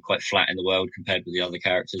just seemed quite flat in the world compared with the other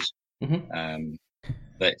characters. Mm-hmm.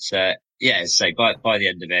 So by the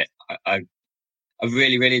end of it, I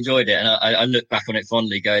really, really enjoyed it. And I look back on it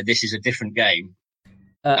fondly going, this is a different game.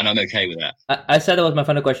 And I'm okay with that. I said that was my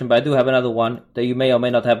final question, but I do have another one that you may or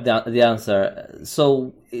may not have the answer.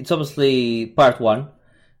 So it's obviously part 1.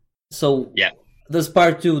 So yeah, does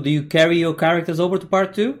part 2? Do you carry your characters over to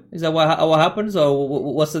part 2? Is that what happens,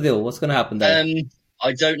 or what's the deal? What's going to happen there?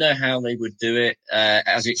 I don't know how they would do it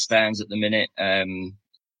as it stands at the minute.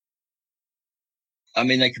 I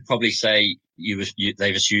mean, they could probably say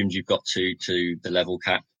they've assumed you've got to the level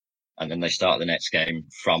cap, and then they start the next game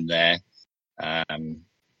from there.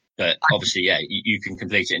 But obviously, yeah, you can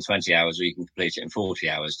complete it in 20 hours or you can complete it in 40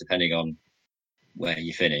 hours, depending on where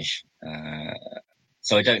you finish.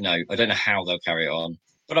 So I don't know. I don't know how they'll carry it on,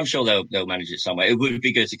 but I'm sure they'll manage it some way. It would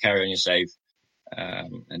be good to carry on your save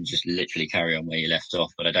and just literally carry on where you left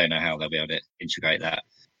off, but I don't know how they'll be able to integrate that,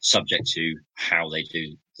 subject to how they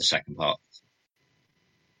do the second part.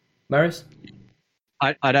 Marius?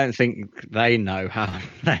 I don't think they know how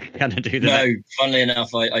they're going to do that. No, funnily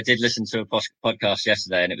enough, I did listen to a podcast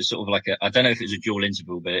yesterday, and it was sort of like I don't know if it was a dual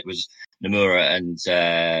interval, but it was Nomura and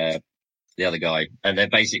the other guy, and they're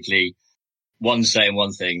basically one saying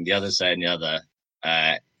one thing, the other saying the other.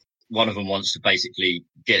 One of them wants to basically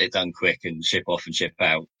get it done quick and ship off and ship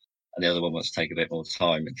out, and the other one wants to take a bit more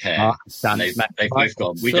time and care. And they've both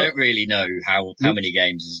gone. We don't really know how many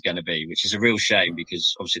games this is going to be, which is a real shame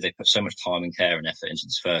because obviously they put so much time and care and effort into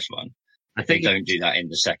this first one. I think they don't do that in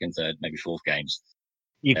the second, third, maybe fourth games.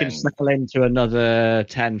 You can settle into another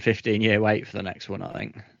 10, 15-year wait for the next one, I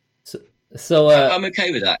think. So I'm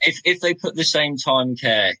okay with that. If they put the same time and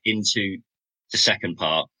care into the second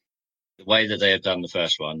part, the way that they have done the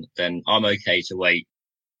first one, then I'm okay to wait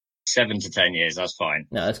 7 to 10 years. That's fine.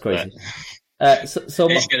 No, that's crazy. So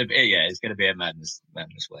it's going to be a madness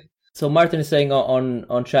way. So Martin is saying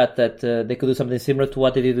on chat that they could do something similar to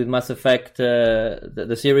what they did with Mass Effect,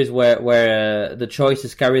 the series where the choice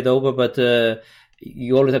is carried over, but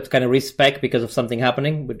you always have to kind of respec because of something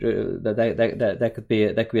happening. But that could be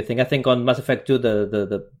a thing. I think on Mass Effect 2,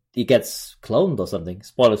 the he gets cloned or something.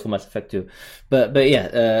 Spoilers for Mass Effect 2, but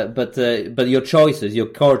your choices, your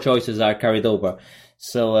core choices, are carried over.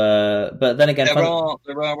 So, but then again, there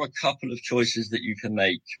are a couple of choices that you can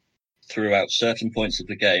make throughout certain points of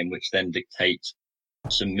the game, which then dictate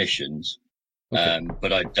some missions. Okay.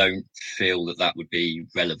 But I don't feel that would be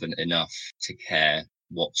relevant enough to care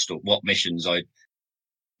what missions I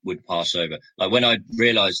would pass over. Like when I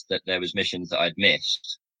realised that there was missions that I'd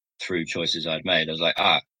missed through choices I'd made, I was like,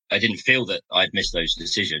 I didn't feel that I'd missed those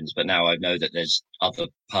decisions, but now I know that there's other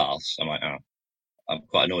paths. I'm like, I'm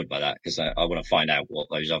quite annoyed by that because I want to find out what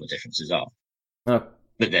those other differences are. Oh.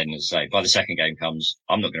 But then, as I say, by the second game comes,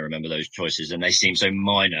 I'm not going to remember those choices, and they seem so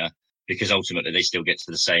minor because ultimately they still get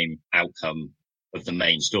to the same outcome of the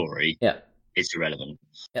main story. Yeah, it's irrelevant.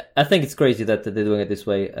 Yeah, I think it's crazy that they're doing it this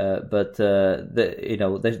way, but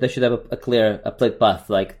they should have a clear played path.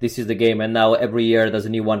 Like this is the game, and now every year there's a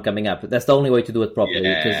new one coming up. That's the only way to do it properly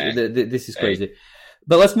because this is crazy.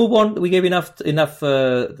 But let's move on. We gave enough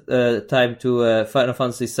time to Final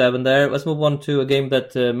Fantasy VII there. Let's move on to a game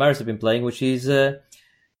that Marius has been playing, which is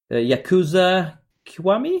Yakuza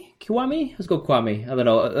Kiwami? Let's go Kiwami. I don't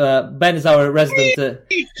know. Ben is our resident.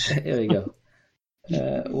 Here we go.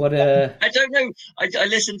 I don't know. I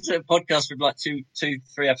listened to a podcast from like 3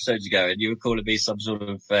 episodes ago, and you were calling me some sort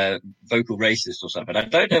of vocal racist or something. I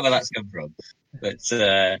don't know where that's come from, but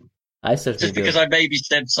I certainly just because I maybe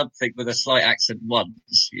said something with a slight accent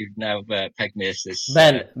once, you've now pegged me as this.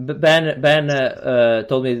 Ben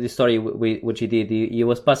told me the story which he did. He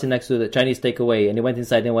was passing next to the Chinese takeaway, and he went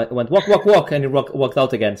inside and went walk, and he walked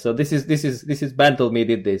out again. So this is Ben told me he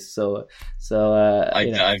did this. So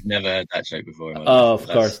I've never heard that joke before. Of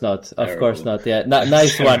course not. Terrible. Of course not. Yeah,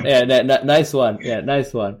 nice one. Yeah, nice one. Yeah,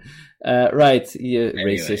 nice one. Right, you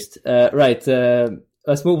anyway. Racist. Right.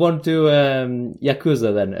 Let's move on to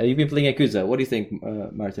Yakuza then. You've been playing Yakuza. What do you think,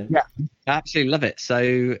 Martin? Yeah, I absolutely love it.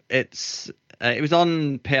 So it was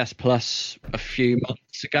on PS Plus a few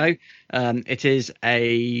months ago. It is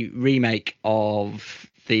a remake of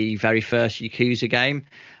the very first Yakuza game.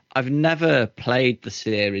 I've never played the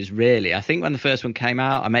series, really. I think when the first one came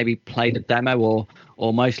out, I maybe played a demo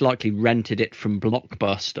or most likely rented it from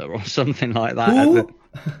Blockbuster or something like that.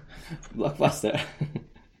 Blockbuster.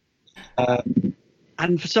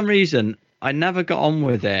 And for some reason, I never got on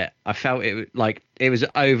with it. I felt it was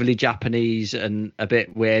overly Japanese and a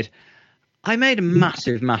bit weird. I made a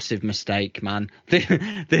massive mistake, man.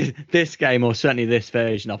 This game, or certainly this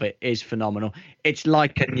version of it, is phenomenal. It's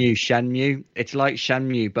like a new Shenmue. It's like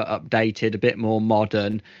Shenmue, but updated, a bit more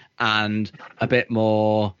modern, and a bit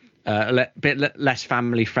more, bit less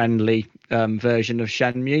family-friendly version of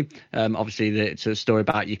Shenmue. Obviously, it's a story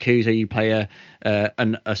about Yakuza. You play a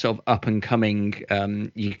sort of up-and-coming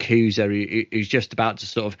Yakuza who's just about to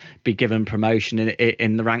sort of be given promotion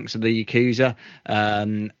in the ranks of the Yakuza,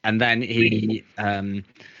 and then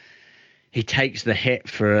he takes the hit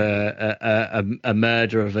for a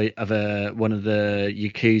murder of one of the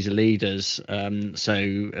Yakuza leaders,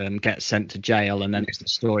 gets sent to jail, and then it's the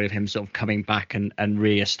story of him sort of coming back and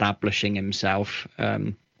re-establishing himself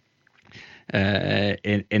in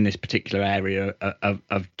this particular area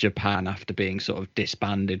of Japan after being sort of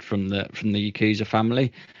disbanded from the Yakuza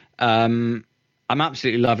family. I'm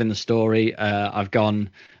absolutely loving the story. I've gone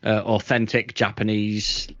authentic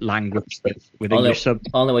Japanese language with English subs.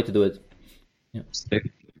 Only way to do it. Yeah.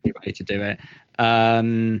 Way to do it.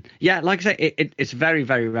 Like I say, it's very,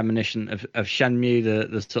 very reminiscent of Shenmue.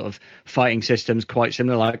 The sort of fighting system's quite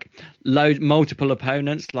similar. Like multiple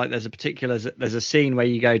opponents. Like there's a scene where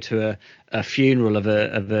you go to a funeral of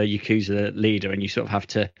a Yakuza leader, and you sort of have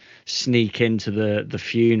to sneak into the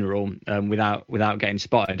funeral without getting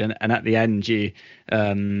spotted. And at the end, you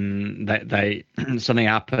they something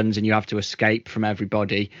happens, and you have to escape from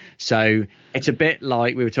everybody. So it's a bit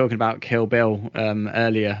like we were talking about Kill Bill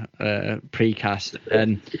earlier, precast,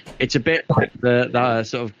 and it's a bit like the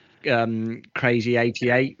sort of Crazy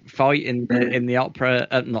 88 fight in the opera,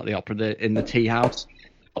 not the opera, in the tea house.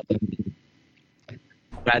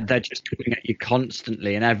 They're just coming at you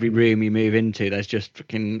constantly, in every room you move into, there's just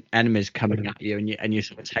freaking enemies coming at you, and you're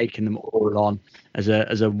sort of taking them all on as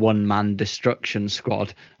a one-man destruction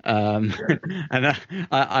squad. And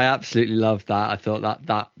I absolutely loved that. I thought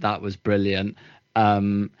that was brilliant. I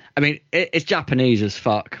mean, it's Japanese as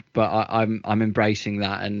fuck, but I'm embracing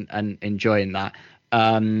that and enjoying that.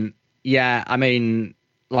 I mean,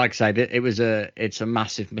 like I said, it's a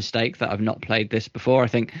massive mistake that I've not played this before. I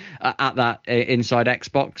think at that Inside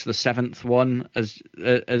Xbox, the 7th one as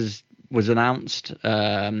was announced.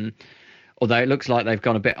 Although it looks like they've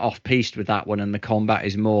gone a bit off-piste with that one, and the combat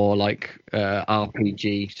is more like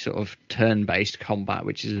RPG sort of turn-based combat,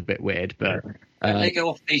 which is a bit weird. But they go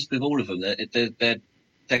off-piste with all of them. They're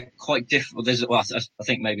quite different. I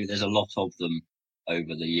think maybe there's a lot of them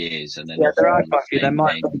over the years, and then there are quite a few.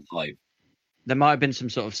 There might have been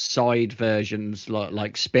some sort of side versions,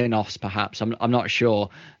 like spin-offs, perhaps. I'm not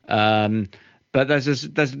sure, but there's a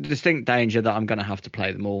distinct danger that I'm going to have to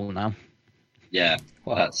play them all now. Yeah,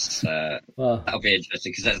 that'll be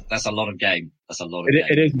interesting, because that's a lot of game. That's a lot of game.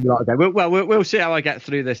 It is a lot of game. We'll see how I get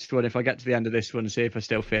through this one. If I get to the end of this one, and see if I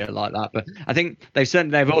still feel like that. But I think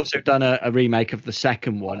they've also done a remake of the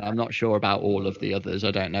second one. I'm not sure about all of the others.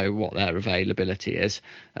 I don't know what their availability is.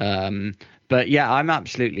 But yeah, I'm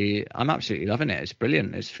absolutely loving it. It's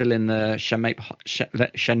brilliant. It's filling the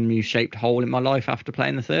Shenmue-shaped hole in my life after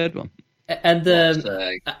playing the third one. And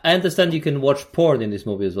I understand you can watch porn in this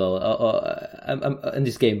movie as well. In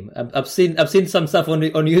this game, I've seen some stuff on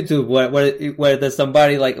YouTube where there's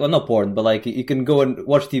somebody like, well, not porn, but like you can go and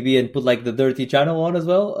watch TV and put like the dirty channel on as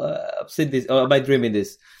well. I've seen this. Or am I dreaming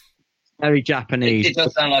this? Very Japanese. It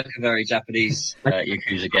does sound like a very Japanese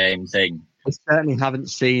Yakuza game thing. I certainly haven't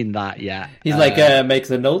seen that yet. He's makes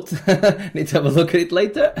a note. Need to have a look at it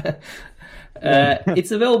later.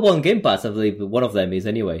 It's available on Game Pass, I believe. One of them is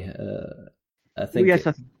anyway. I think. Yes,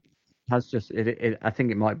 I think it has just. I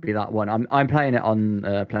think it might be that one. I'm playing it on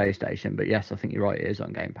PlayStation, but yes, I think you're right. It is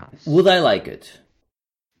on Game Pass. Would I like it?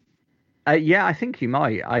 Yeah, I think you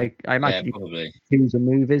might. I imagine you probably use the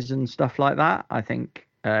movies and stuff like that. I think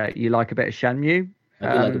you like a bit of Shenmue.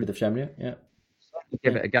 I do like a bit of Shenmue. Yeah.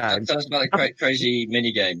 Give it a go. Tell us about the crazy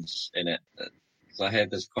mini games in it. I heard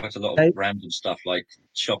there's quite a lot of random stuff, like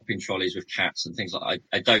shopping trolleys with cats and things like that.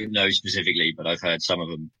 I don't know specifically, but I've heard some of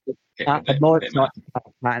them. I'm more excited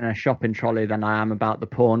about that in a shopping trolley than I am about the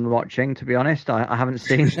porn watching, to be honest. I haven't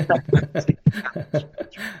seen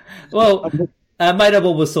Well, My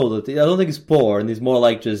Double was sold it. I don't think it's porn. It's more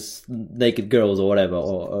like just naked girls or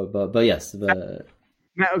whatever. But yes.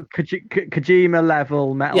 Metal Kojima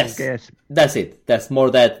level Metal Gear. That's it. That's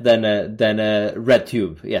more that than a Red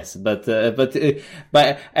Tube. Yes, but I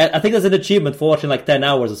think there's an achievement for watching like 10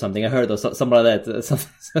 hours or something. I heard or something like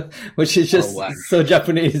that, which is just so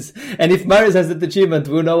Japanese. And if Marius has that achievement,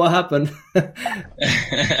 we'll know what happened.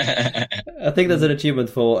 I think there's an achievement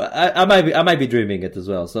for. I might be dreaming it as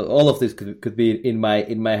well. So all of this could be in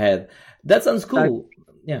my head. That sounds cool.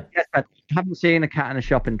 Yeah. Yes, I haven't seen a cat in a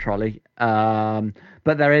shopping trolley.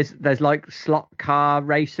 But there's like slot car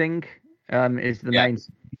racing is the main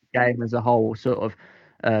game as a whole, sort of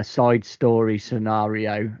side story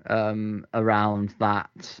scenario around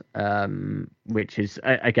that, which is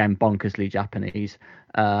again bonkersly Japanese.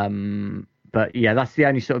 But yeah, that's the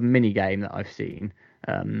only sort of mini game that I've seen.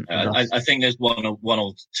 I think there's one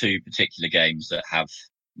or two particular games that have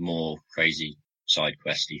more crazy side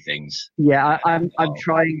questy things. Yeah, I'm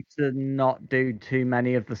trying to not do too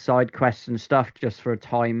many of the side quests and stuff just for a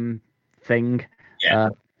time thing. Yeah.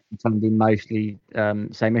 attending mostly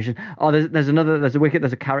same mission. Oh, there's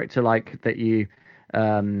a character like that you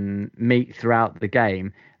meet throughout the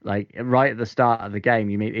game. Like right at the start of the game,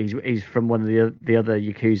 you meet he's from one of the other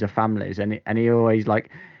Yakuza families, and he always like,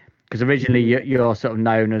 because originally you're sort of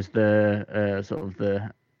known as the sort of the,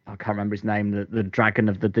 I can't remember his name, the dragon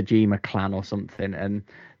of the Dejima clan or something, and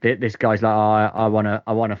this guy's like, oh,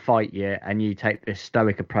 I wanna fight you, and you take this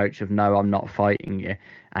stoic approach of, no, I'm not fighting you,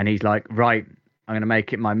 and he's like, right, I'm gonna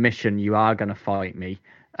make it my mission, you are gonna fight me,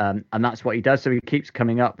 and that's what he does. So he keeps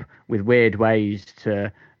coming up with weird ways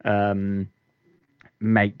to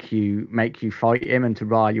make you fight him and to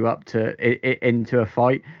rile you up into a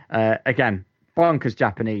fight. Again, bonkers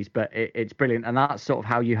Japanese, but it's brilliant, and that's sort of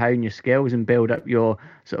how you hone your skills and build up your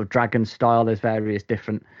sort of dragon style. There's various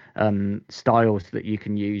different styles that you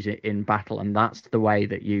can use in battle, and that's the way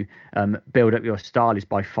that you build up your style, is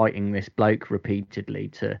by fighting this bloke repeatedly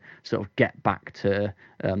to sort of get back to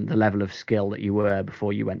the level of skill that you were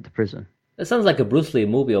before you went to prison. It sounds like a Bruce Lee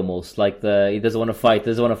movie almost, like he doesn't want to fight,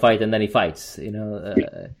 and then he fights, you know.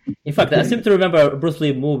 In fact, I seem to remember a Bruce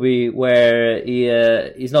Lee movie where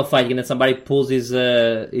he's not fighting and then somebody pulls his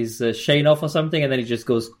chain off or something, and then he just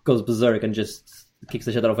goes berserk and just kicks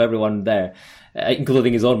the shit out of everyone there,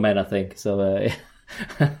 including his own men, I think. So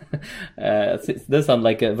it does sound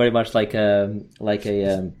like very much like a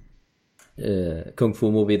kung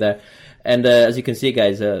fu movie there. And as you can see,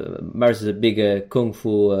 guys, Marius is a big kung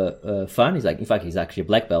fu fan. He's actually a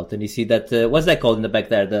black belt, and you see that what's that called in the back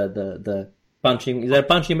there? The punching. Is there a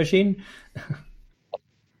punching machine?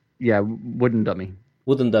 Yeah, wooden dummy.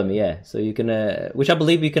 Wooden dummy, yeah. So you can, which I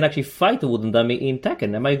believe you can actually fight a wooden dummy in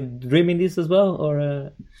Tekken. Am I dreaming this as well,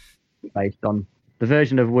 or based on the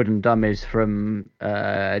version of wooden dummies from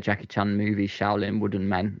Jackie Chan movie Shaolin Wooden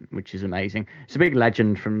Men, which is amazing. It's a big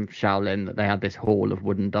legend from Shaolin that they had this hall of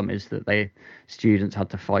wooden dummies that students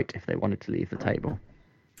had to fight if they wanted to leave the table.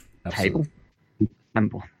 Absolutely.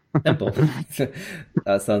 Temple.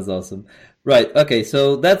 That sounds awesome. Right. Okay.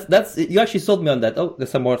 So that's you actually sold me on that. Oh,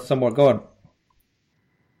 there's some more. Go on.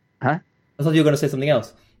 Huh? I thought you were going to say something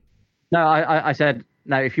else. No, I said,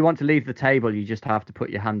 no, if you want to leave the table, you just have to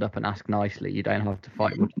put your hand up and ask nicely. You don't have to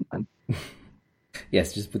fight with them.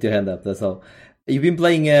 Yes, just put your hand up. That's all. You've been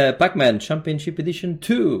playing Pac-Man Championship Edition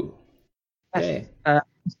 2. Okay. I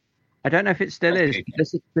don't know if it still is.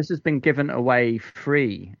 This has been given away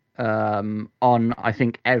free on, I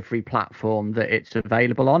think, every platform that it's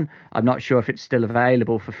available on. I'm not sure if it's still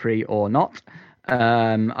available for free or not.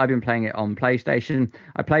 I've been playing it on PlayStation.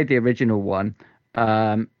 I played the original one.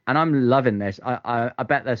 And I'm loving this. I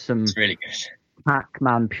bet there's some It's really good.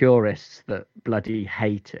 Pac-Man purists that bloody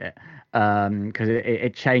hate it because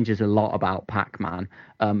it changes a lot about Pac-Man.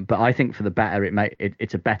 But I think for the better,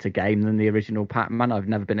 it's a better game than the original Pac-Man. I've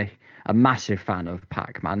never been a massive fan of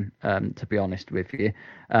Pac-Man, to be honest with you.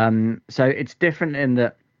 So it's different in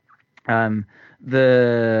that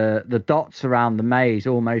the dots around the maze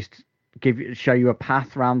almost show you a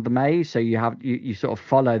path around the maze, so you sort of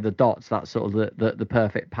follow the dots. That's sort of the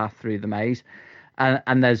perfect path through the maze,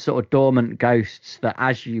 and there's sort of dormant ghosts that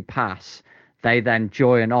as you pass, they then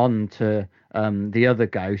join on to the other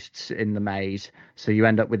ghosts in the maze, so you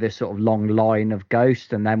end up with this sort of long line of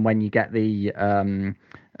ghosts, and then when you get the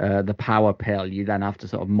power pill, you then have to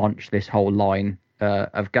sort of munch this whole line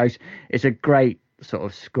of ghosts. It's a great sort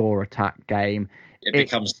of score attack game. It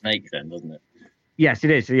becomes Snake then, doesn't it? Yes,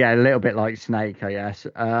 it is. Yeah, a little bit like Snake, I guess.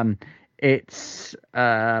 It's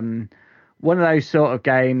one of those sort of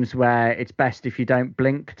games where it's best if you don't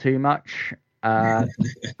blink too much. And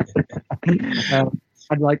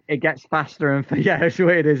like it gets faster and yeah, it's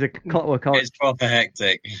weird. It's a clockwork. It's proper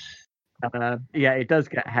hectic. Yeah, it does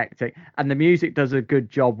get hectic, and the music does a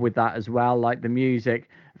good job with that as well. Like the music,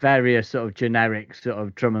 various sort of generic sort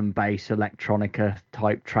of drum and bass electronica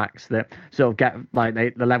type tracks that sort of get like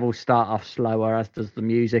the levels start off slower, as does the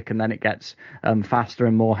music, and then it gets faster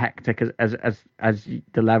and more hectic as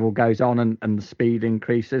the level goes on and the speed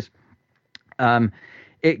increases.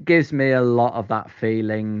 It gives me a lot of that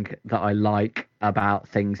feeling that I like about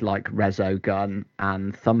things like Resogun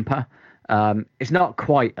and Thumper. It's not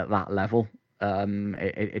quite at that level.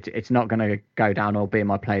 It's not going to go down or be in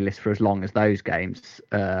my playlist for as long as those games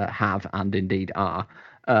have and indeed are.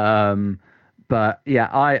 But yeah,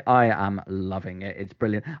 I am loving it. It's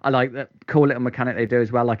brilliant. I like that cool little mechanic they do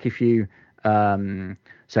as well. Like if you so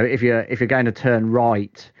if you're going to turn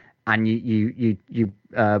right and you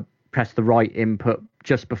press the right input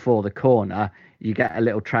just before the corner, you get a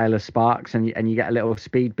little trail of sparks and you get a little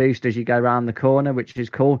speed boost as you go around the corner, which is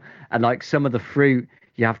cool. And like some of the fruit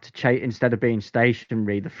you have to chase, instead of being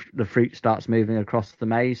stationary, the fruit starts moving across the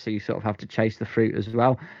maze, so you sort of have to chase the fruit as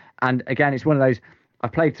well. And again, it's one of those, I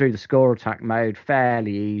played through the score attack mode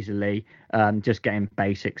fairly easily, just getting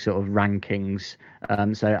basic sort of rankings.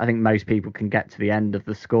 So I think most people can get to the end of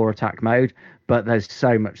the score attack mode, but there's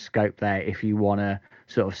so much scope there if you want to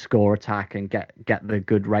sort of score attack and get the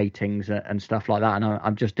good ratings and stuff like that. And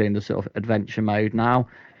I'm just doing the sort of adventure mode now.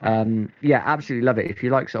 Yeah, absolutely love it. If you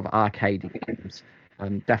like sort of arcade games,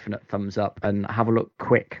 definite thumbs up, and have a look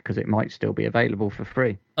quick because it might still be available for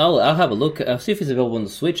free. I'll have a look. I'll see if it's available on the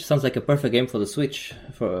Switch. Sounds like a perfect game for the Switch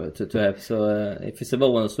to have. So if it's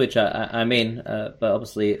available on the Switch, I'm in. But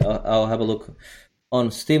obviously, I'll have a look on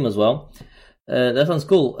Steam as well. That sounds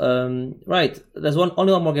cool. Right, there's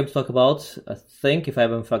only one more game to talk about. I think, if I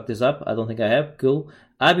haven't fucked this up, I don't think I have. Cool.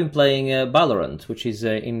 I've been playing Valorant, which is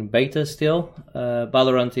in beta still.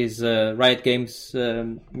 Valorant is Riot Games'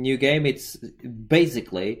 new game. It's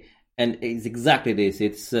basically, and it's exactly this.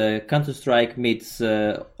 It's Counter-Strike meets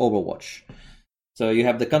Overwatch. So you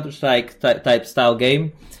have the Counter-Strike type style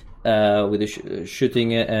game with the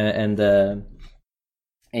shooting and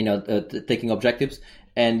taking objectives.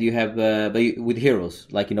 And you have with heroes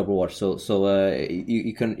like in Overwatch. So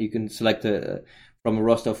you can select from a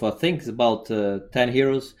roster of I think it's about 10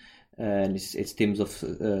 heroes, and it's teams of 5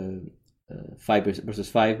 versus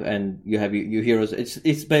 5, and you have your heroes.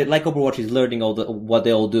 It's like Overwatch is learning what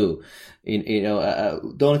they all do.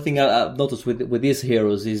 The only thing I've noticed with these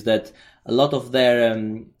heroes is that a lot of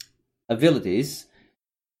their abilities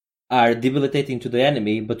are debilitating to the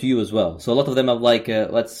enemy, but to you as well. So a lot of them are like,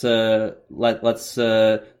 let's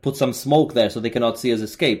put some smoke there so they cannot see us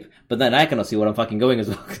escape. But then I cannot see where I'm fucking going as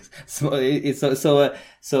well.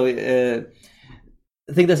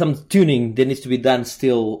 I think there's some tuning that needs to be done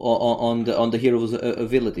still on the heroes'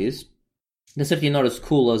 abilities. They're certainly not as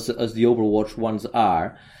cool as the Overwatch ones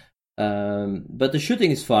are. But the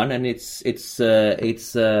shooting is fun, and it's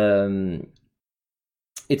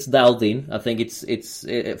dialed in. I think it's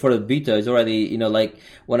for the beta. It's already like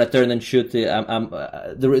when I turn and shoot,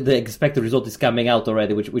 the expected result is coming out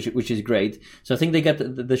already, which is great. So I think they got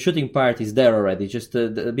the shooting part is there already. Just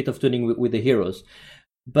a bit of tuning with the heroes.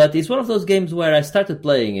 But it's one of those games where I started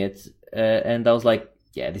playing it and I was like,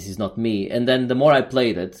 yeah, this is not me. And then the more I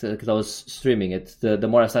played it, because I was streaming it, the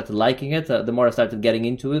more I started liking it. The more I started getting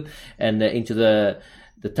into it and into the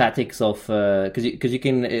tactics of because you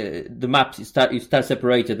can the map you start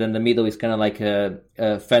separated, and the middle is kind of like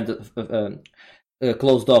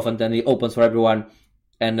closed off, and then it opens for everyone,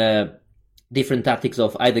 and different tactics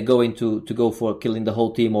of either going to go for killing the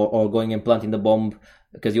whole team or going and planting the bomb,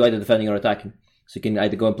 because you're either defending or attacking. So you can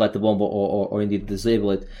either go and plant the bomb or indeed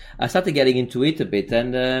disable it. I started getting into it a bit,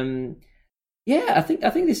 and yeah, I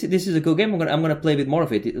think this is a good game. I'm gonna play a bit more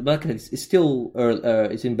of it. But it's still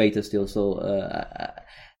it's in beta still, so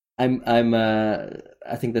I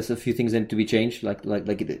think there's a few things that need to be changed, like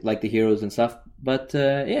the heroes and stuff. But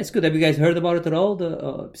yeah, it's good. Have you guys heard about it at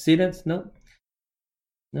all? Seen it? No,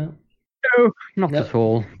 not at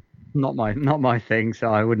all. Not my thing.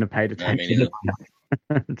 So I wouldn't have paid attention.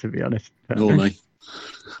 To be honest. Normally.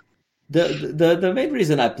 The main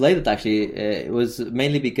reason I played it actually was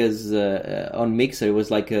mainly because on Mixer it was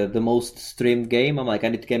like the most streamed game. I'm like, I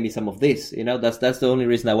need to get me some of this. That's the only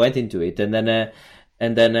reason I went into it. And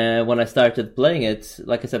then when I started playing it,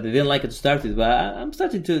 like I said, I didn't like it to start with, but I'm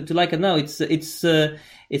starting to like it now. It's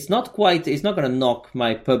not quite. It's not gonna knock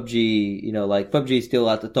my PUBG. Like PUBG is still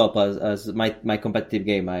at the top as my competitive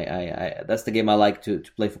game. I that's the game I like to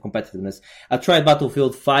play for competitiveness. I tried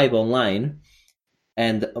Battlefield 5 online,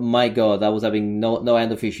 and my God, I was having no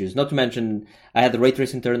end of issues. Not to mention, I had the ray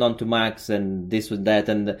tracing turned on to max, and this and that,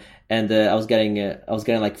 and I was getting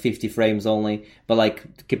like 50 frames only, but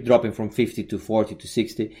like kept dropping from 50 to 40 to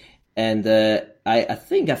 60, and I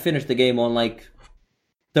think I finished the game on like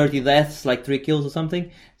 30 deaths, like 3 kills or something.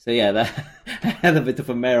 So yeah, I had a bit of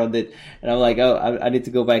a mare on it, and I'm like, oh, I need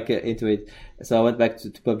to go back into it. So I went back to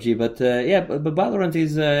PUBG, but yeah, but Valorant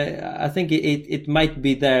is, I think it might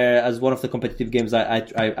be there as one of the competitive games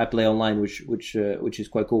I play online, which is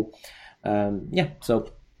quite cool. Yeah, so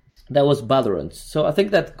that was Valorant. So I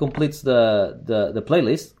think that completes the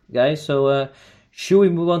playlist, guys. So should we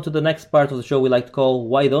move on to the next part of the show we like to call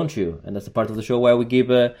Why Don't You? And that's the part of the show where we give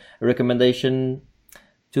a recommendation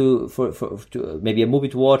for maybe a movie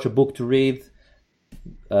to watch, a book to read,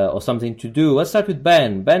 or something to do. Let's start with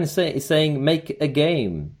Ben. Ben is saying make a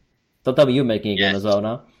game. Don't tell me you're making a game as well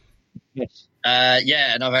now. Yes.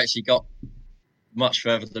 Yeah, and I've actually got much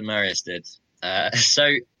further than Marius did. So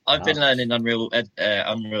I've been learning Unreal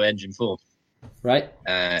Engine 4. Right.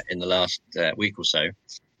 In the last week or so.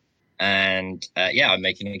 and I'm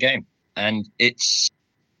making a game, and it's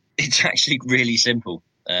actually really simple.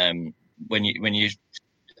 I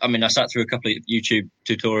sat through a couple of YouTube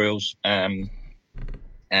tutorials,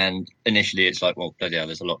 and initially it's like, well, bloody hell,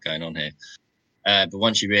 there's a lot going on here. But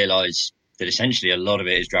once you realise that essentially a lot of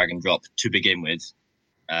it is drag and drop to begin with,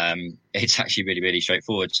 it's actually really, really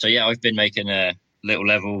straightforward. So yeah, I've been making a little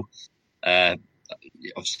level,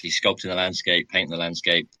 obviously sculpting the landscape,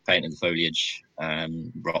 painting the foliage,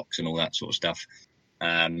 rocks and all that sort of stuff.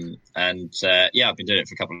 I've been doing it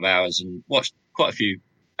for a couple of hours and watched quite a few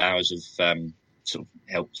hours of sort of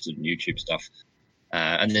helps and YouTube stuff.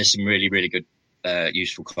 And there's some really, really good,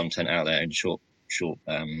 useful content out there in short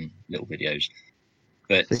little videos.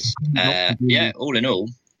 But all in all,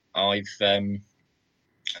 I've been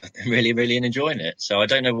really, really enjoying it. So I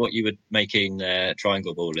don't know what you were making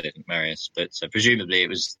Triangle Ball in, Marius, but presumably it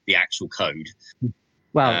was the actual code.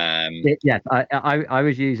 Well, yes, I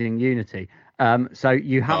was using Unity. So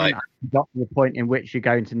you haven't got to the point in which you're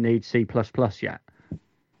going to need C++ yet?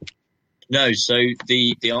 No, so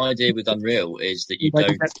the idea with Unreal is that you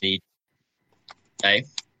don't need...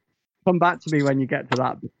 Come back to me when you get to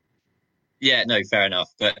that. Yeah, no, fair enough.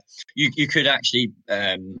 But you could actually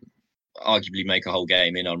arguably make a whole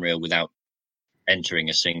game in Unreal without entering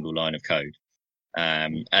a single line of code.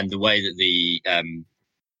 And the way that the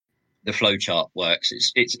flowchart works,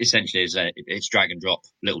 it's essentially it's drag and drop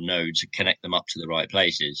little nodes, connect them up to the right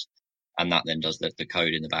places, and that then does the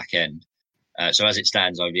code in the back end. So as it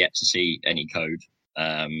stands, I've yet to see any code,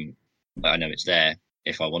 but I know it's there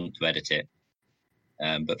if I want to edit it.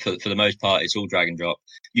 But for the most part, it's all drag and drop.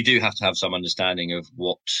 You do have to have some understanding of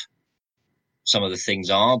what some of the things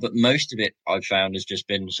are, but most of it I've found has just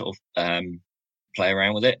been sort of play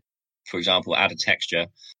around with it. For example, add a texture,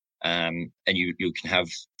 and you can have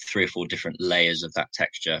 3 or 4 different layers of that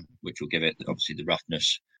texture, which will give it obviously the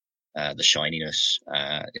roughness, the shininess,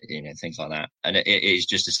 things like that. And it is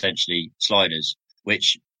just essentially sliders,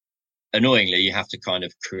 which annoyingly you have to kind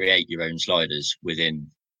of create your own sliders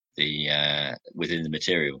within the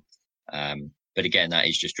material. But again, that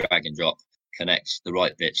is just drag and drop, connect the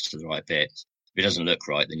right bits to the right bits. If it doesn't look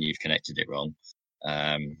right, then you've connected it wrong.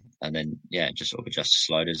 And then, just sort of adjust the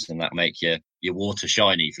sliders, and that make your water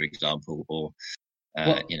shiny, for example, or,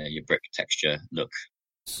 your brick texture look.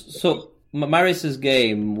 So Marius's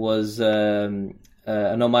game was an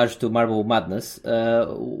homage to Marble Madness.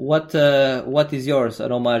 What is yours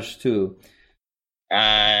an homage to?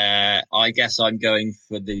 I guess I'm going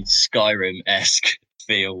for the Skyrim-esque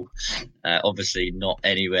feel. Obviously not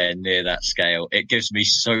anywhere near that scale. It gives me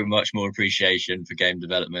so much more appreciation for game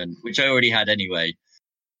development, which I already had anyway.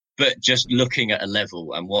 But just looking at a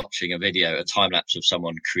level and watching a video, a time lapse of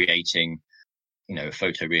someone creating, a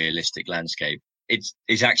photorealistic landscape, it's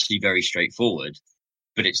actually very straightforward,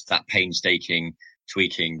 but it's that painstaking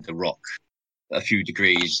tweaking the rock a few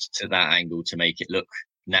degrees to that angle to make it look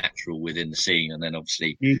natural within the scene, and then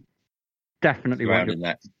obviously you definitely want your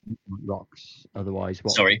that rocks. Otherwise,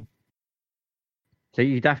 what? Sorry. So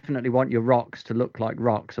you definitely want your rocks to look like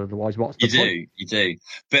rocks. Otherwise, what's the point? You do.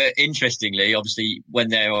 But interestingly, obviously, when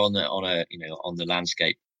they're on the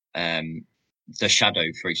landscape, the shadow,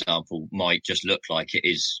 for example, might just look like it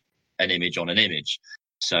is an image on an image.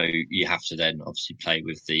 So you have to then obviously play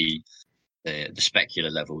with the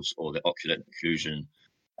specular levels or the ocular occlusion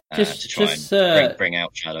to try and bring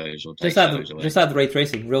out shadows or take shadows away. Just add ray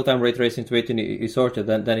tracing, real-time ray tracing to it, and you sort it.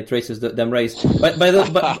 Then it traces them rays. But by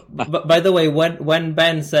the way, when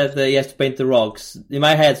Ben said he has to paint the rocks, in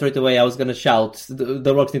my head straight away I was going to shout,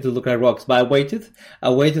 "The rocks need to look like rocks." But I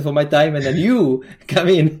waited for my time, and then you come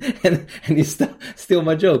in and you steal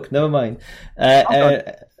my joke. Never mind. You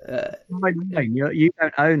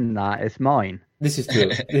don't own that. It's mine. This is true.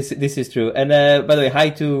 This is true. And by the way, hi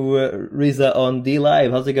to Riza on D Live.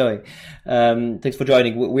 How's it going? Thanks for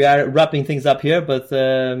joining. We are wrapping things up here, but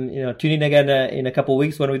tune in again in a couple of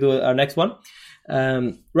weeks when we do our next one.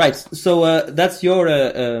 Right. So that's your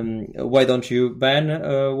why don't you, Ben?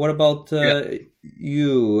 What about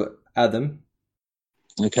you, Adam?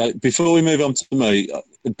 Okay. Before we move on to me,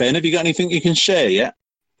 Ben, have you got anything you can share yet,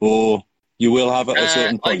 or you will have at a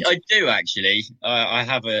certain point? I do actually. I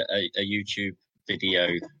have a YouTube video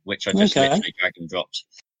which I just literally drag and dropped.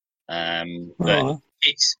 But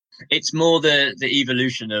it's more the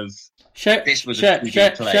evolution of Share, This was share, a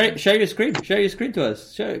share, play. share your screen. Share your screen to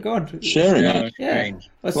us. Go on. Sharing Yeah, it. Yeah. strange.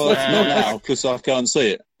 Let's Well, not now because I can't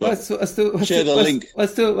see it. But share the link.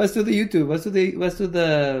 Let's do the YouTube. Let's do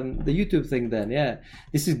the YouTube thing then. Yeah,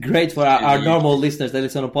 this is great for our normal listeners that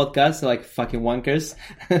listen on podcasts, like fucking wankers.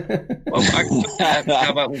 Well,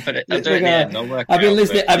 how about we put it? I'll do it in the end. I'll work I've been out,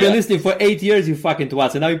 listening. but- I've been listening for 8 years. You fucking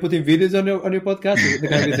twats, and now you're putting videos on your podcast. They're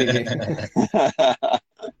gonna be thinking.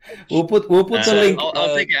 We'll put the link.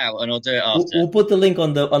 I'll dig it out and I'll do it after. We'll put the link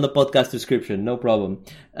on the podcast description. No problem.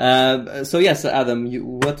 So yes, Adam,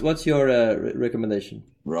 what's your recommendation?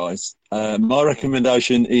 Right. My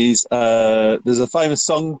recommendation is there's a famous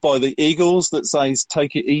song by the Eagles that says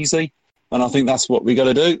 "Take it easy," and I think that's what we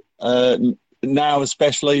got to do now,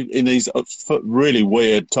 especially in these really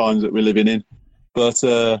weird times that we're living in. But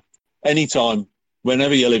anytime,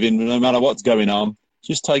 whenever you're living, no matter what's going on,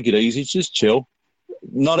 just take it easy. Just chill.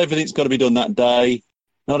 Not everything's got to be done that day.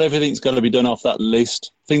 Not everything's got to be done off that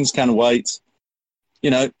list. Things can wait. You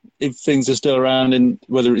know, if things are still around, in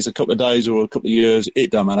whether it's a couple of days or a couple of years, it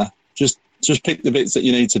don't matter. Just pick the bits that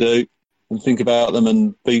you need to do and think about them,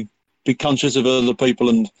 and be conscious of other people,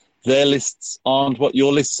 and their lists aren't what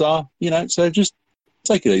your lists are. You know, so just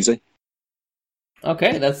take it easy.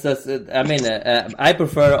 Okay, that's. I mean, I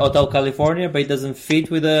prefer Hotel California, but it doesn't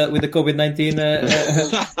fit with the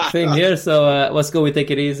COVID-19 thing here. So let's go with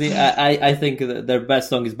Take It Easy. I think their best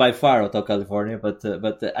song is by far Hotel California, but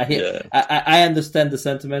I understand the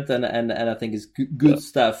sentiment, and I think it's good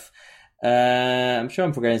stuff. I'm sure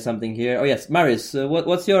I'm forgetting something here. Oh yes, Marius,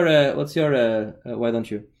 what's your why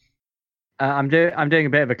don't you? I'm doing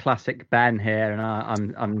a bit of a classic Ben here,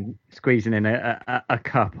 and I'm squeezing in a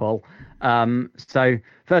couple. So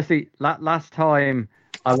firstly, last time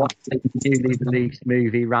I watched the newly released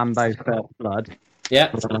movie Rambo: First Blood.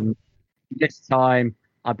 Yeah. This time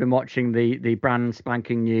I've been watching the brand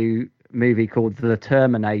spanking new movie called The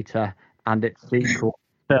Terminator and its sequel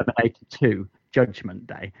Terminator 2: Judgment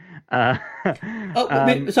Day.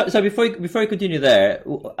 So before you continue there,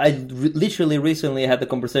 I literally recently had a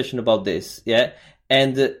conversation about this, yeah,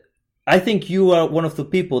 and I think you are one of the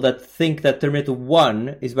people that think that Terminator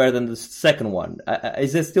 1 is better than the second one.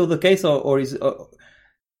 Is this still the case, or is?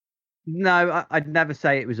 No, I'd never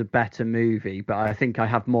say it was a better movie, but I think I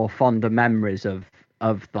have more fonder memories of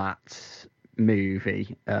that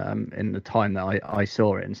movie in the time that I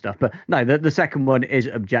saw it and stuff. But no, the second one is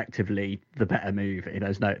objectively the better movie.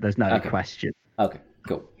 There's no question. Okay,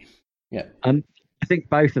 cool. Yeah. I think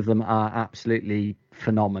both of them are absolutely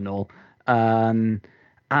phenomenal.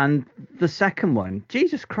 And the second one,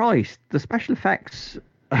 Jesus Christ, the special effects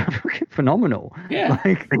are fucking phenomenal. Yeah.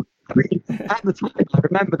 At the time, I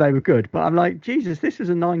remember they were good, but I'm like, Jesus, this was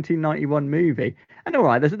a 1991 movie. And all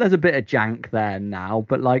right, there's a bit of jank there now,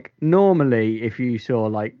 but like normally, if you saw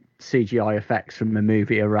like CGI effects from a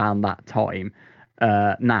movie around that time,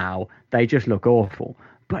 now they just look awful.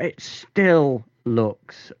 But it still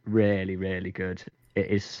looks really, really good. It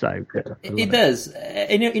is so good. It does.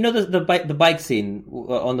 And you know the bike scene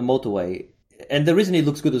on the motorway, and the reason it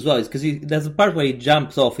looks good as well is because there's a part where he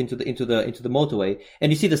jumps off into the motorway, and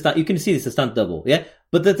you see the stunt. You can see it's a stunt double, yeah.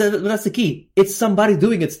 But that's the key. It's somebody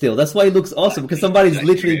doing it still. That's why it looks awesome, because somebody's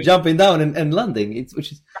literally jumping down and landing.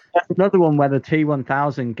 Which is another one where the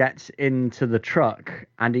T-1000 gets into the truck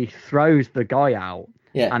and he throws the guy out,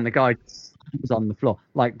 and the guy is on the floor.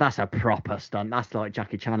 Like, that's a proper stunt. That's like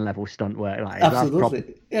Jackie Chan level stunt work. Like,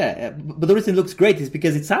 absolutely, yeah. But the reason it looks great is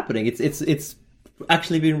because it's happening. It's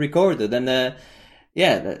actually been recorded, and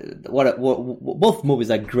both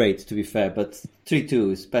movies are great, to be fair, but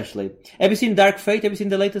 3-2 especially. Have you seen Dark Fate? Have you seen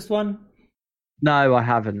the latest one? No, I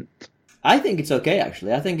haven't. I think it's okay,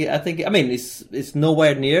 actually. I think. I mean, it's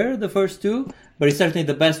nowhere near the first two, but it's certainly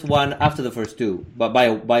the best one after the first two, but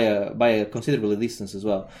by a considerable distance as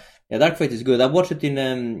well. Yeah, Dark Fate is good. I watched it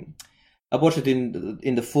in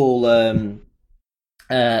the full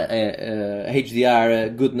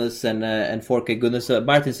HDR goodness and 4K goodness.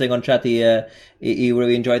 Martin saying on chat he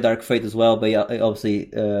really enjoyed Dark Fate as well, but he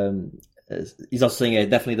obviously he's also saying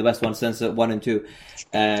definitely the best one since 1 and 2.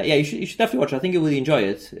 Yeah, you should definitely watch it. I think you will enjoy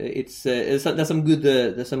it. There's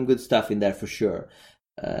some good stuff in there for sure.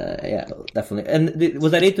 Yeah, definitely. And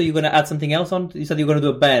was that it, or you going to add something else on? You said you were going to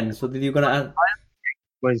do a ban, so did you going to add?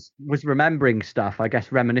 Was remembering stuff. I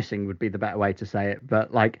guess reminiscing would be the better way to say it.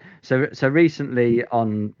 But like, so recently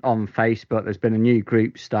on Facebook, there's been a new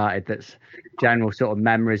group started that's general sort of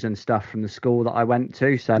memories and stuff from the school that I went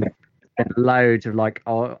to. So loads of like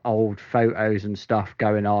old photos and stuff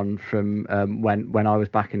going on from when I was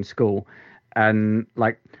back in school. And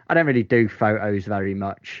like, I don't really do photos very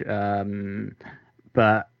much,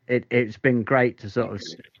 but it's been great to sort of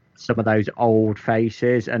some of those old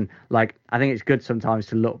faces. And like, I think it's good sometimes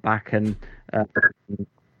to look back and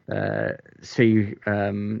see,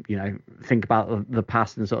 think about the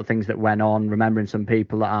past and sort of things that went on, remembering some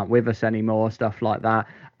people that aren't with us anymore, stuff like that,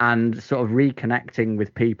 and sort of reconnecting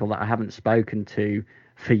with people that I haven't spoken to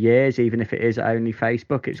for years, even if it is only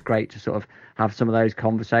Facebook. It's great to sort of have some of those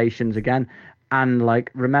conversations again. And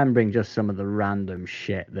like remembering just some of the random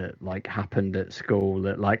shit that like happened at school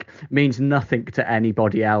that like means nothing to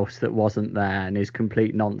anybody else that wasn't there and is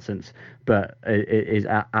complete nonsense, but it is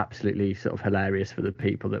absolutely sort of hilarious for the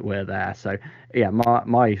people that were there. So yeah,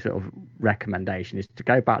 my sort of recommendation is to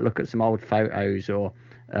go back, look at some old photos, or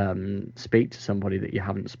speak to somebody that you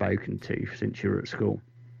haven't spoken to since you were at school.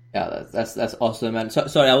 Yeah, that's awesome, man.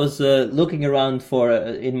 Sorry, I was looking around for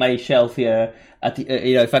in my shelf here at the,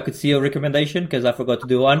 if I could see a recommendation, because I forgot to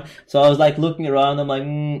do one. So I was like looking around. I'm like,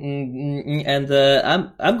 and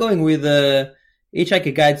I'm going with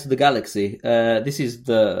Hitchhiker's Guide to the Galaxy. This is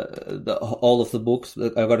the all of the books.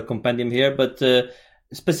 I've got a compendium here, but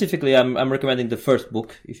specifically, I'm recommending the first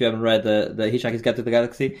book. If you haven't read the Hitchhiker's Guide to the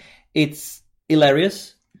Galaxy, it's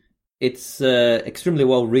hilarious. It's extremely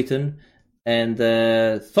well written. And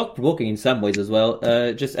thought-provoking in some ways as well.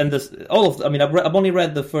 I've only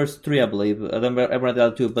read the first three, I believe. I've read the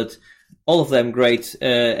other two, but all of them great.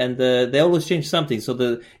 And they always change something. So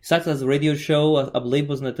it starts as a radio show, I believe,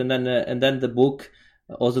 wasn't it? And then the book,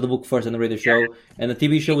 also the book first and the radio show, and the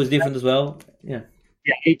TV show was different as well. Yeah.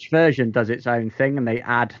 Yeah, each version does its own thing, and they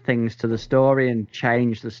add things to the story and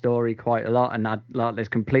change the story quite a lot. And there's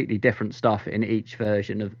completely different stuff in each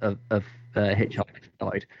version of Hitchhiker's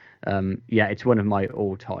Guide. It's one of my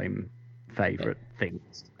all-time favorite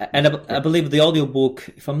things. And I believe the audiobook,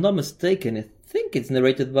 if I'm not mistaken, I think it's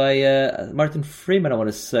narrated by Martin Freeman. I want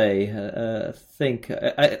to say,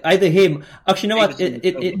 either him. Actually, you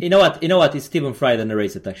know what? It's Stephen Fry that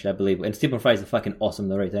narrates it. Actually, I believe, and Stephen Fry is a fucking awesome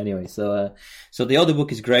narrator. Anyway, so the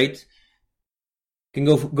audiobook is great. You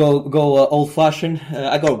can go old fashioned.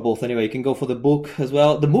 I go both anyway. You can go for the book as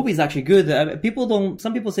well. The movie is actually good.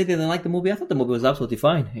 Some people say they don't like the movie. I thought the movie was absolutely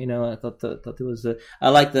fine. I thought it was. I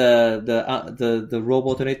like the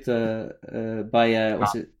robot in it by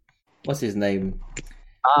what's his name?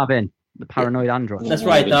 Marvin, the paranoid android. That's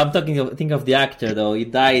right. I'm thinking of the actor though. He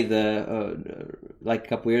died like a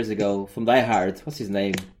couple years ago from Die Hard. What's his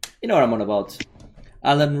name? You know what I'm on about.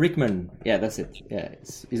 Alan Rickman, yeah, that's it. Yeah,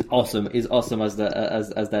 he's awesome. He's awesome as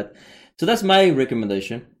that. So that's my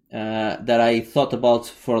recommendation that I thought about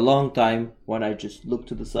for a long time when I just looked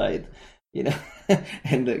to the side,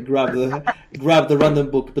 and grab the random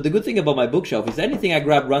book. But the good thing about my bookshelf is anything I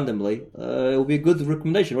grab randomly, it will be a good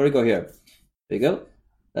recommendation. Where do you go here? There you go.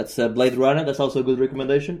 That's Blade Runner. That's also a good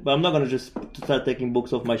recommendation. But I'm not going to just start taking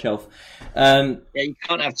books off my shelf. You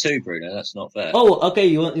can't have two, Bruno. That's not fair. Oh, okay.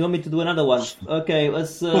 You want me to do another one? Okay,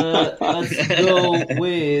 let's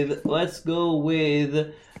go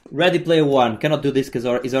with Ready Player One. Cannot do this because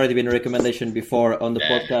it's already been a recommendation before on the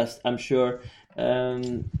podcast, I'm sure.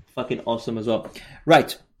 Fucking awesome as well.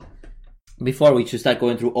 Right. Before we just start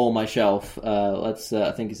going through all my shelf, I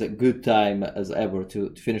think it's a good time as ever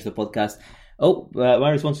to finish the podcast. Oh,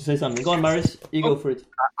 Marius wants to say something. Go on, Marius. You go for it.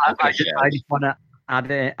 I just want to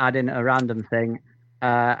add in a random thing.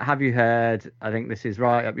 Have you heard, I think this is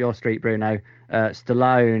right up your street, Bruno,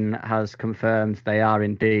 Stallone has confirmed they are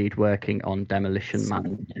indeed working on Demolition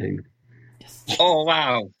Man 2. Yes. Oh,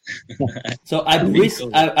 wow. So I've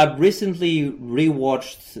recently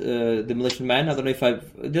rewatched Demolition Man. I don't know if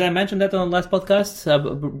did I mention that on the last podcast?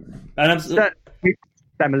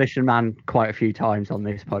 Demolition Man quite a few times on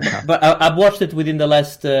this podcast, but I've watched it within the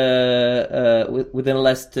last 2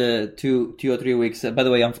 or 3 weeks. By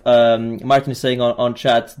the way, Martin is saying on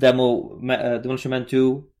chat, Demolition Man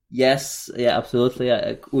 2. Yes, yeah, absolutely.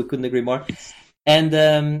 We couldn't agree more.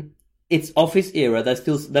 And it's Office era. That's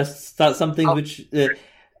some things which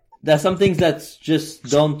there's some things that just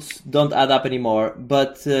don't add up anymore.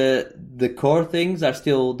 But the core things are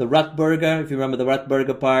still the Rat Burger. If you remember the Rat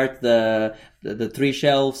Burger part, the three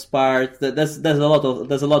shelves part. There's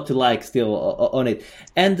a lot to like still on it.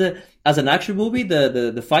 And as an action movie,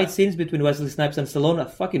 the fight scenes between Wesley Snipes and Stallone are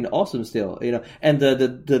fucking awesome still. And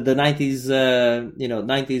the 90s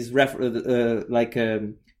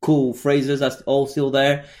 90s cool phrases are all still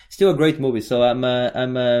there. Still a great movie. So I'm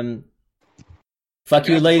fuck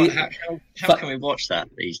you, lady. How can we watch that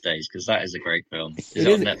these days? Because that is a great film. Is it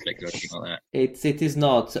on Netflix or anything like that? It is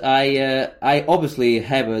not. I obviously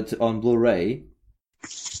have it on Blu-ray,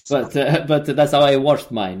 but that's how I watched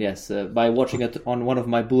mine. Yes, by watching it on one of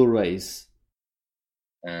my Blu-rays.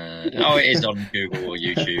 It is on Google or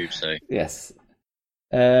YouTube. So yes,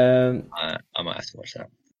 I might have to watch that.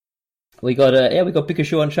 We got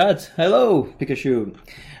Pikachu on chat. Hello, Pikachu.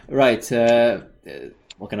 Right.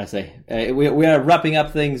 What can I say? We are wrapping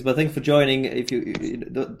up things, but thanks for joining. If you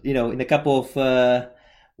in a couple of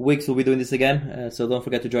weeks we'll be doing this again, so don't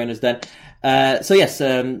forget to join us then. So yes,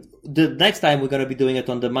 the next time we're going to be doing it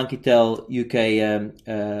on the Monkey Tail UK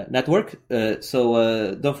network.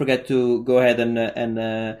 So don't forget to go ahead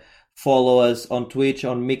and follow us on Twitch,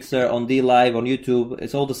 on Mixer, on DLive, on YouTube.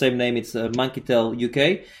 It's all the same name. It's Monkey Tail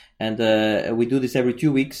UK, and we do this every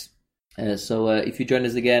 2 weeks. So if you join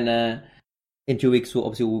us again in 2 weeks,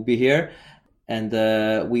 we'll be here. And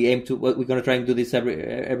we aim to. We're going to try and do this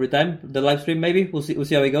every time the live stream. Maybe we'll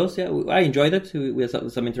see how it goes. Yeah, I enjoyed it. We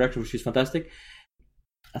had some interaction, which is fantastic.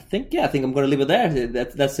 I think I'm going to leave it there.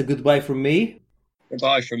 That's a goodbye from me.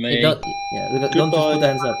 Goodbye from me. Don't just put the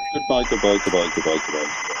hands up. Goodbye.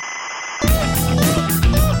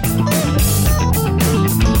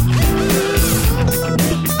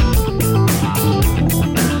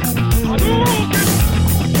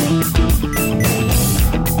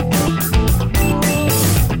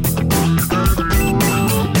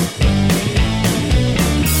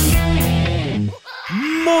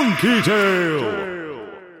 Monkey Tail.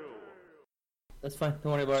 That's fine.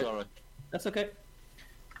 Don't worry about it. Sorry. That's okay.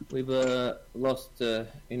 We've lost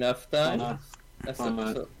enough time. No. That's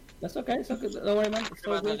No. so, that's okay. It's okay. Don't worry, man. It's Could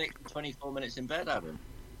all have had good. 24 minutes in bed, Adam.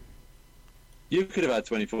 You could have had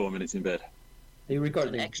 24 minutes in bed. Are you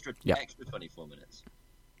recording? Extra 24 minutes.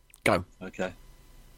 Go. Okay.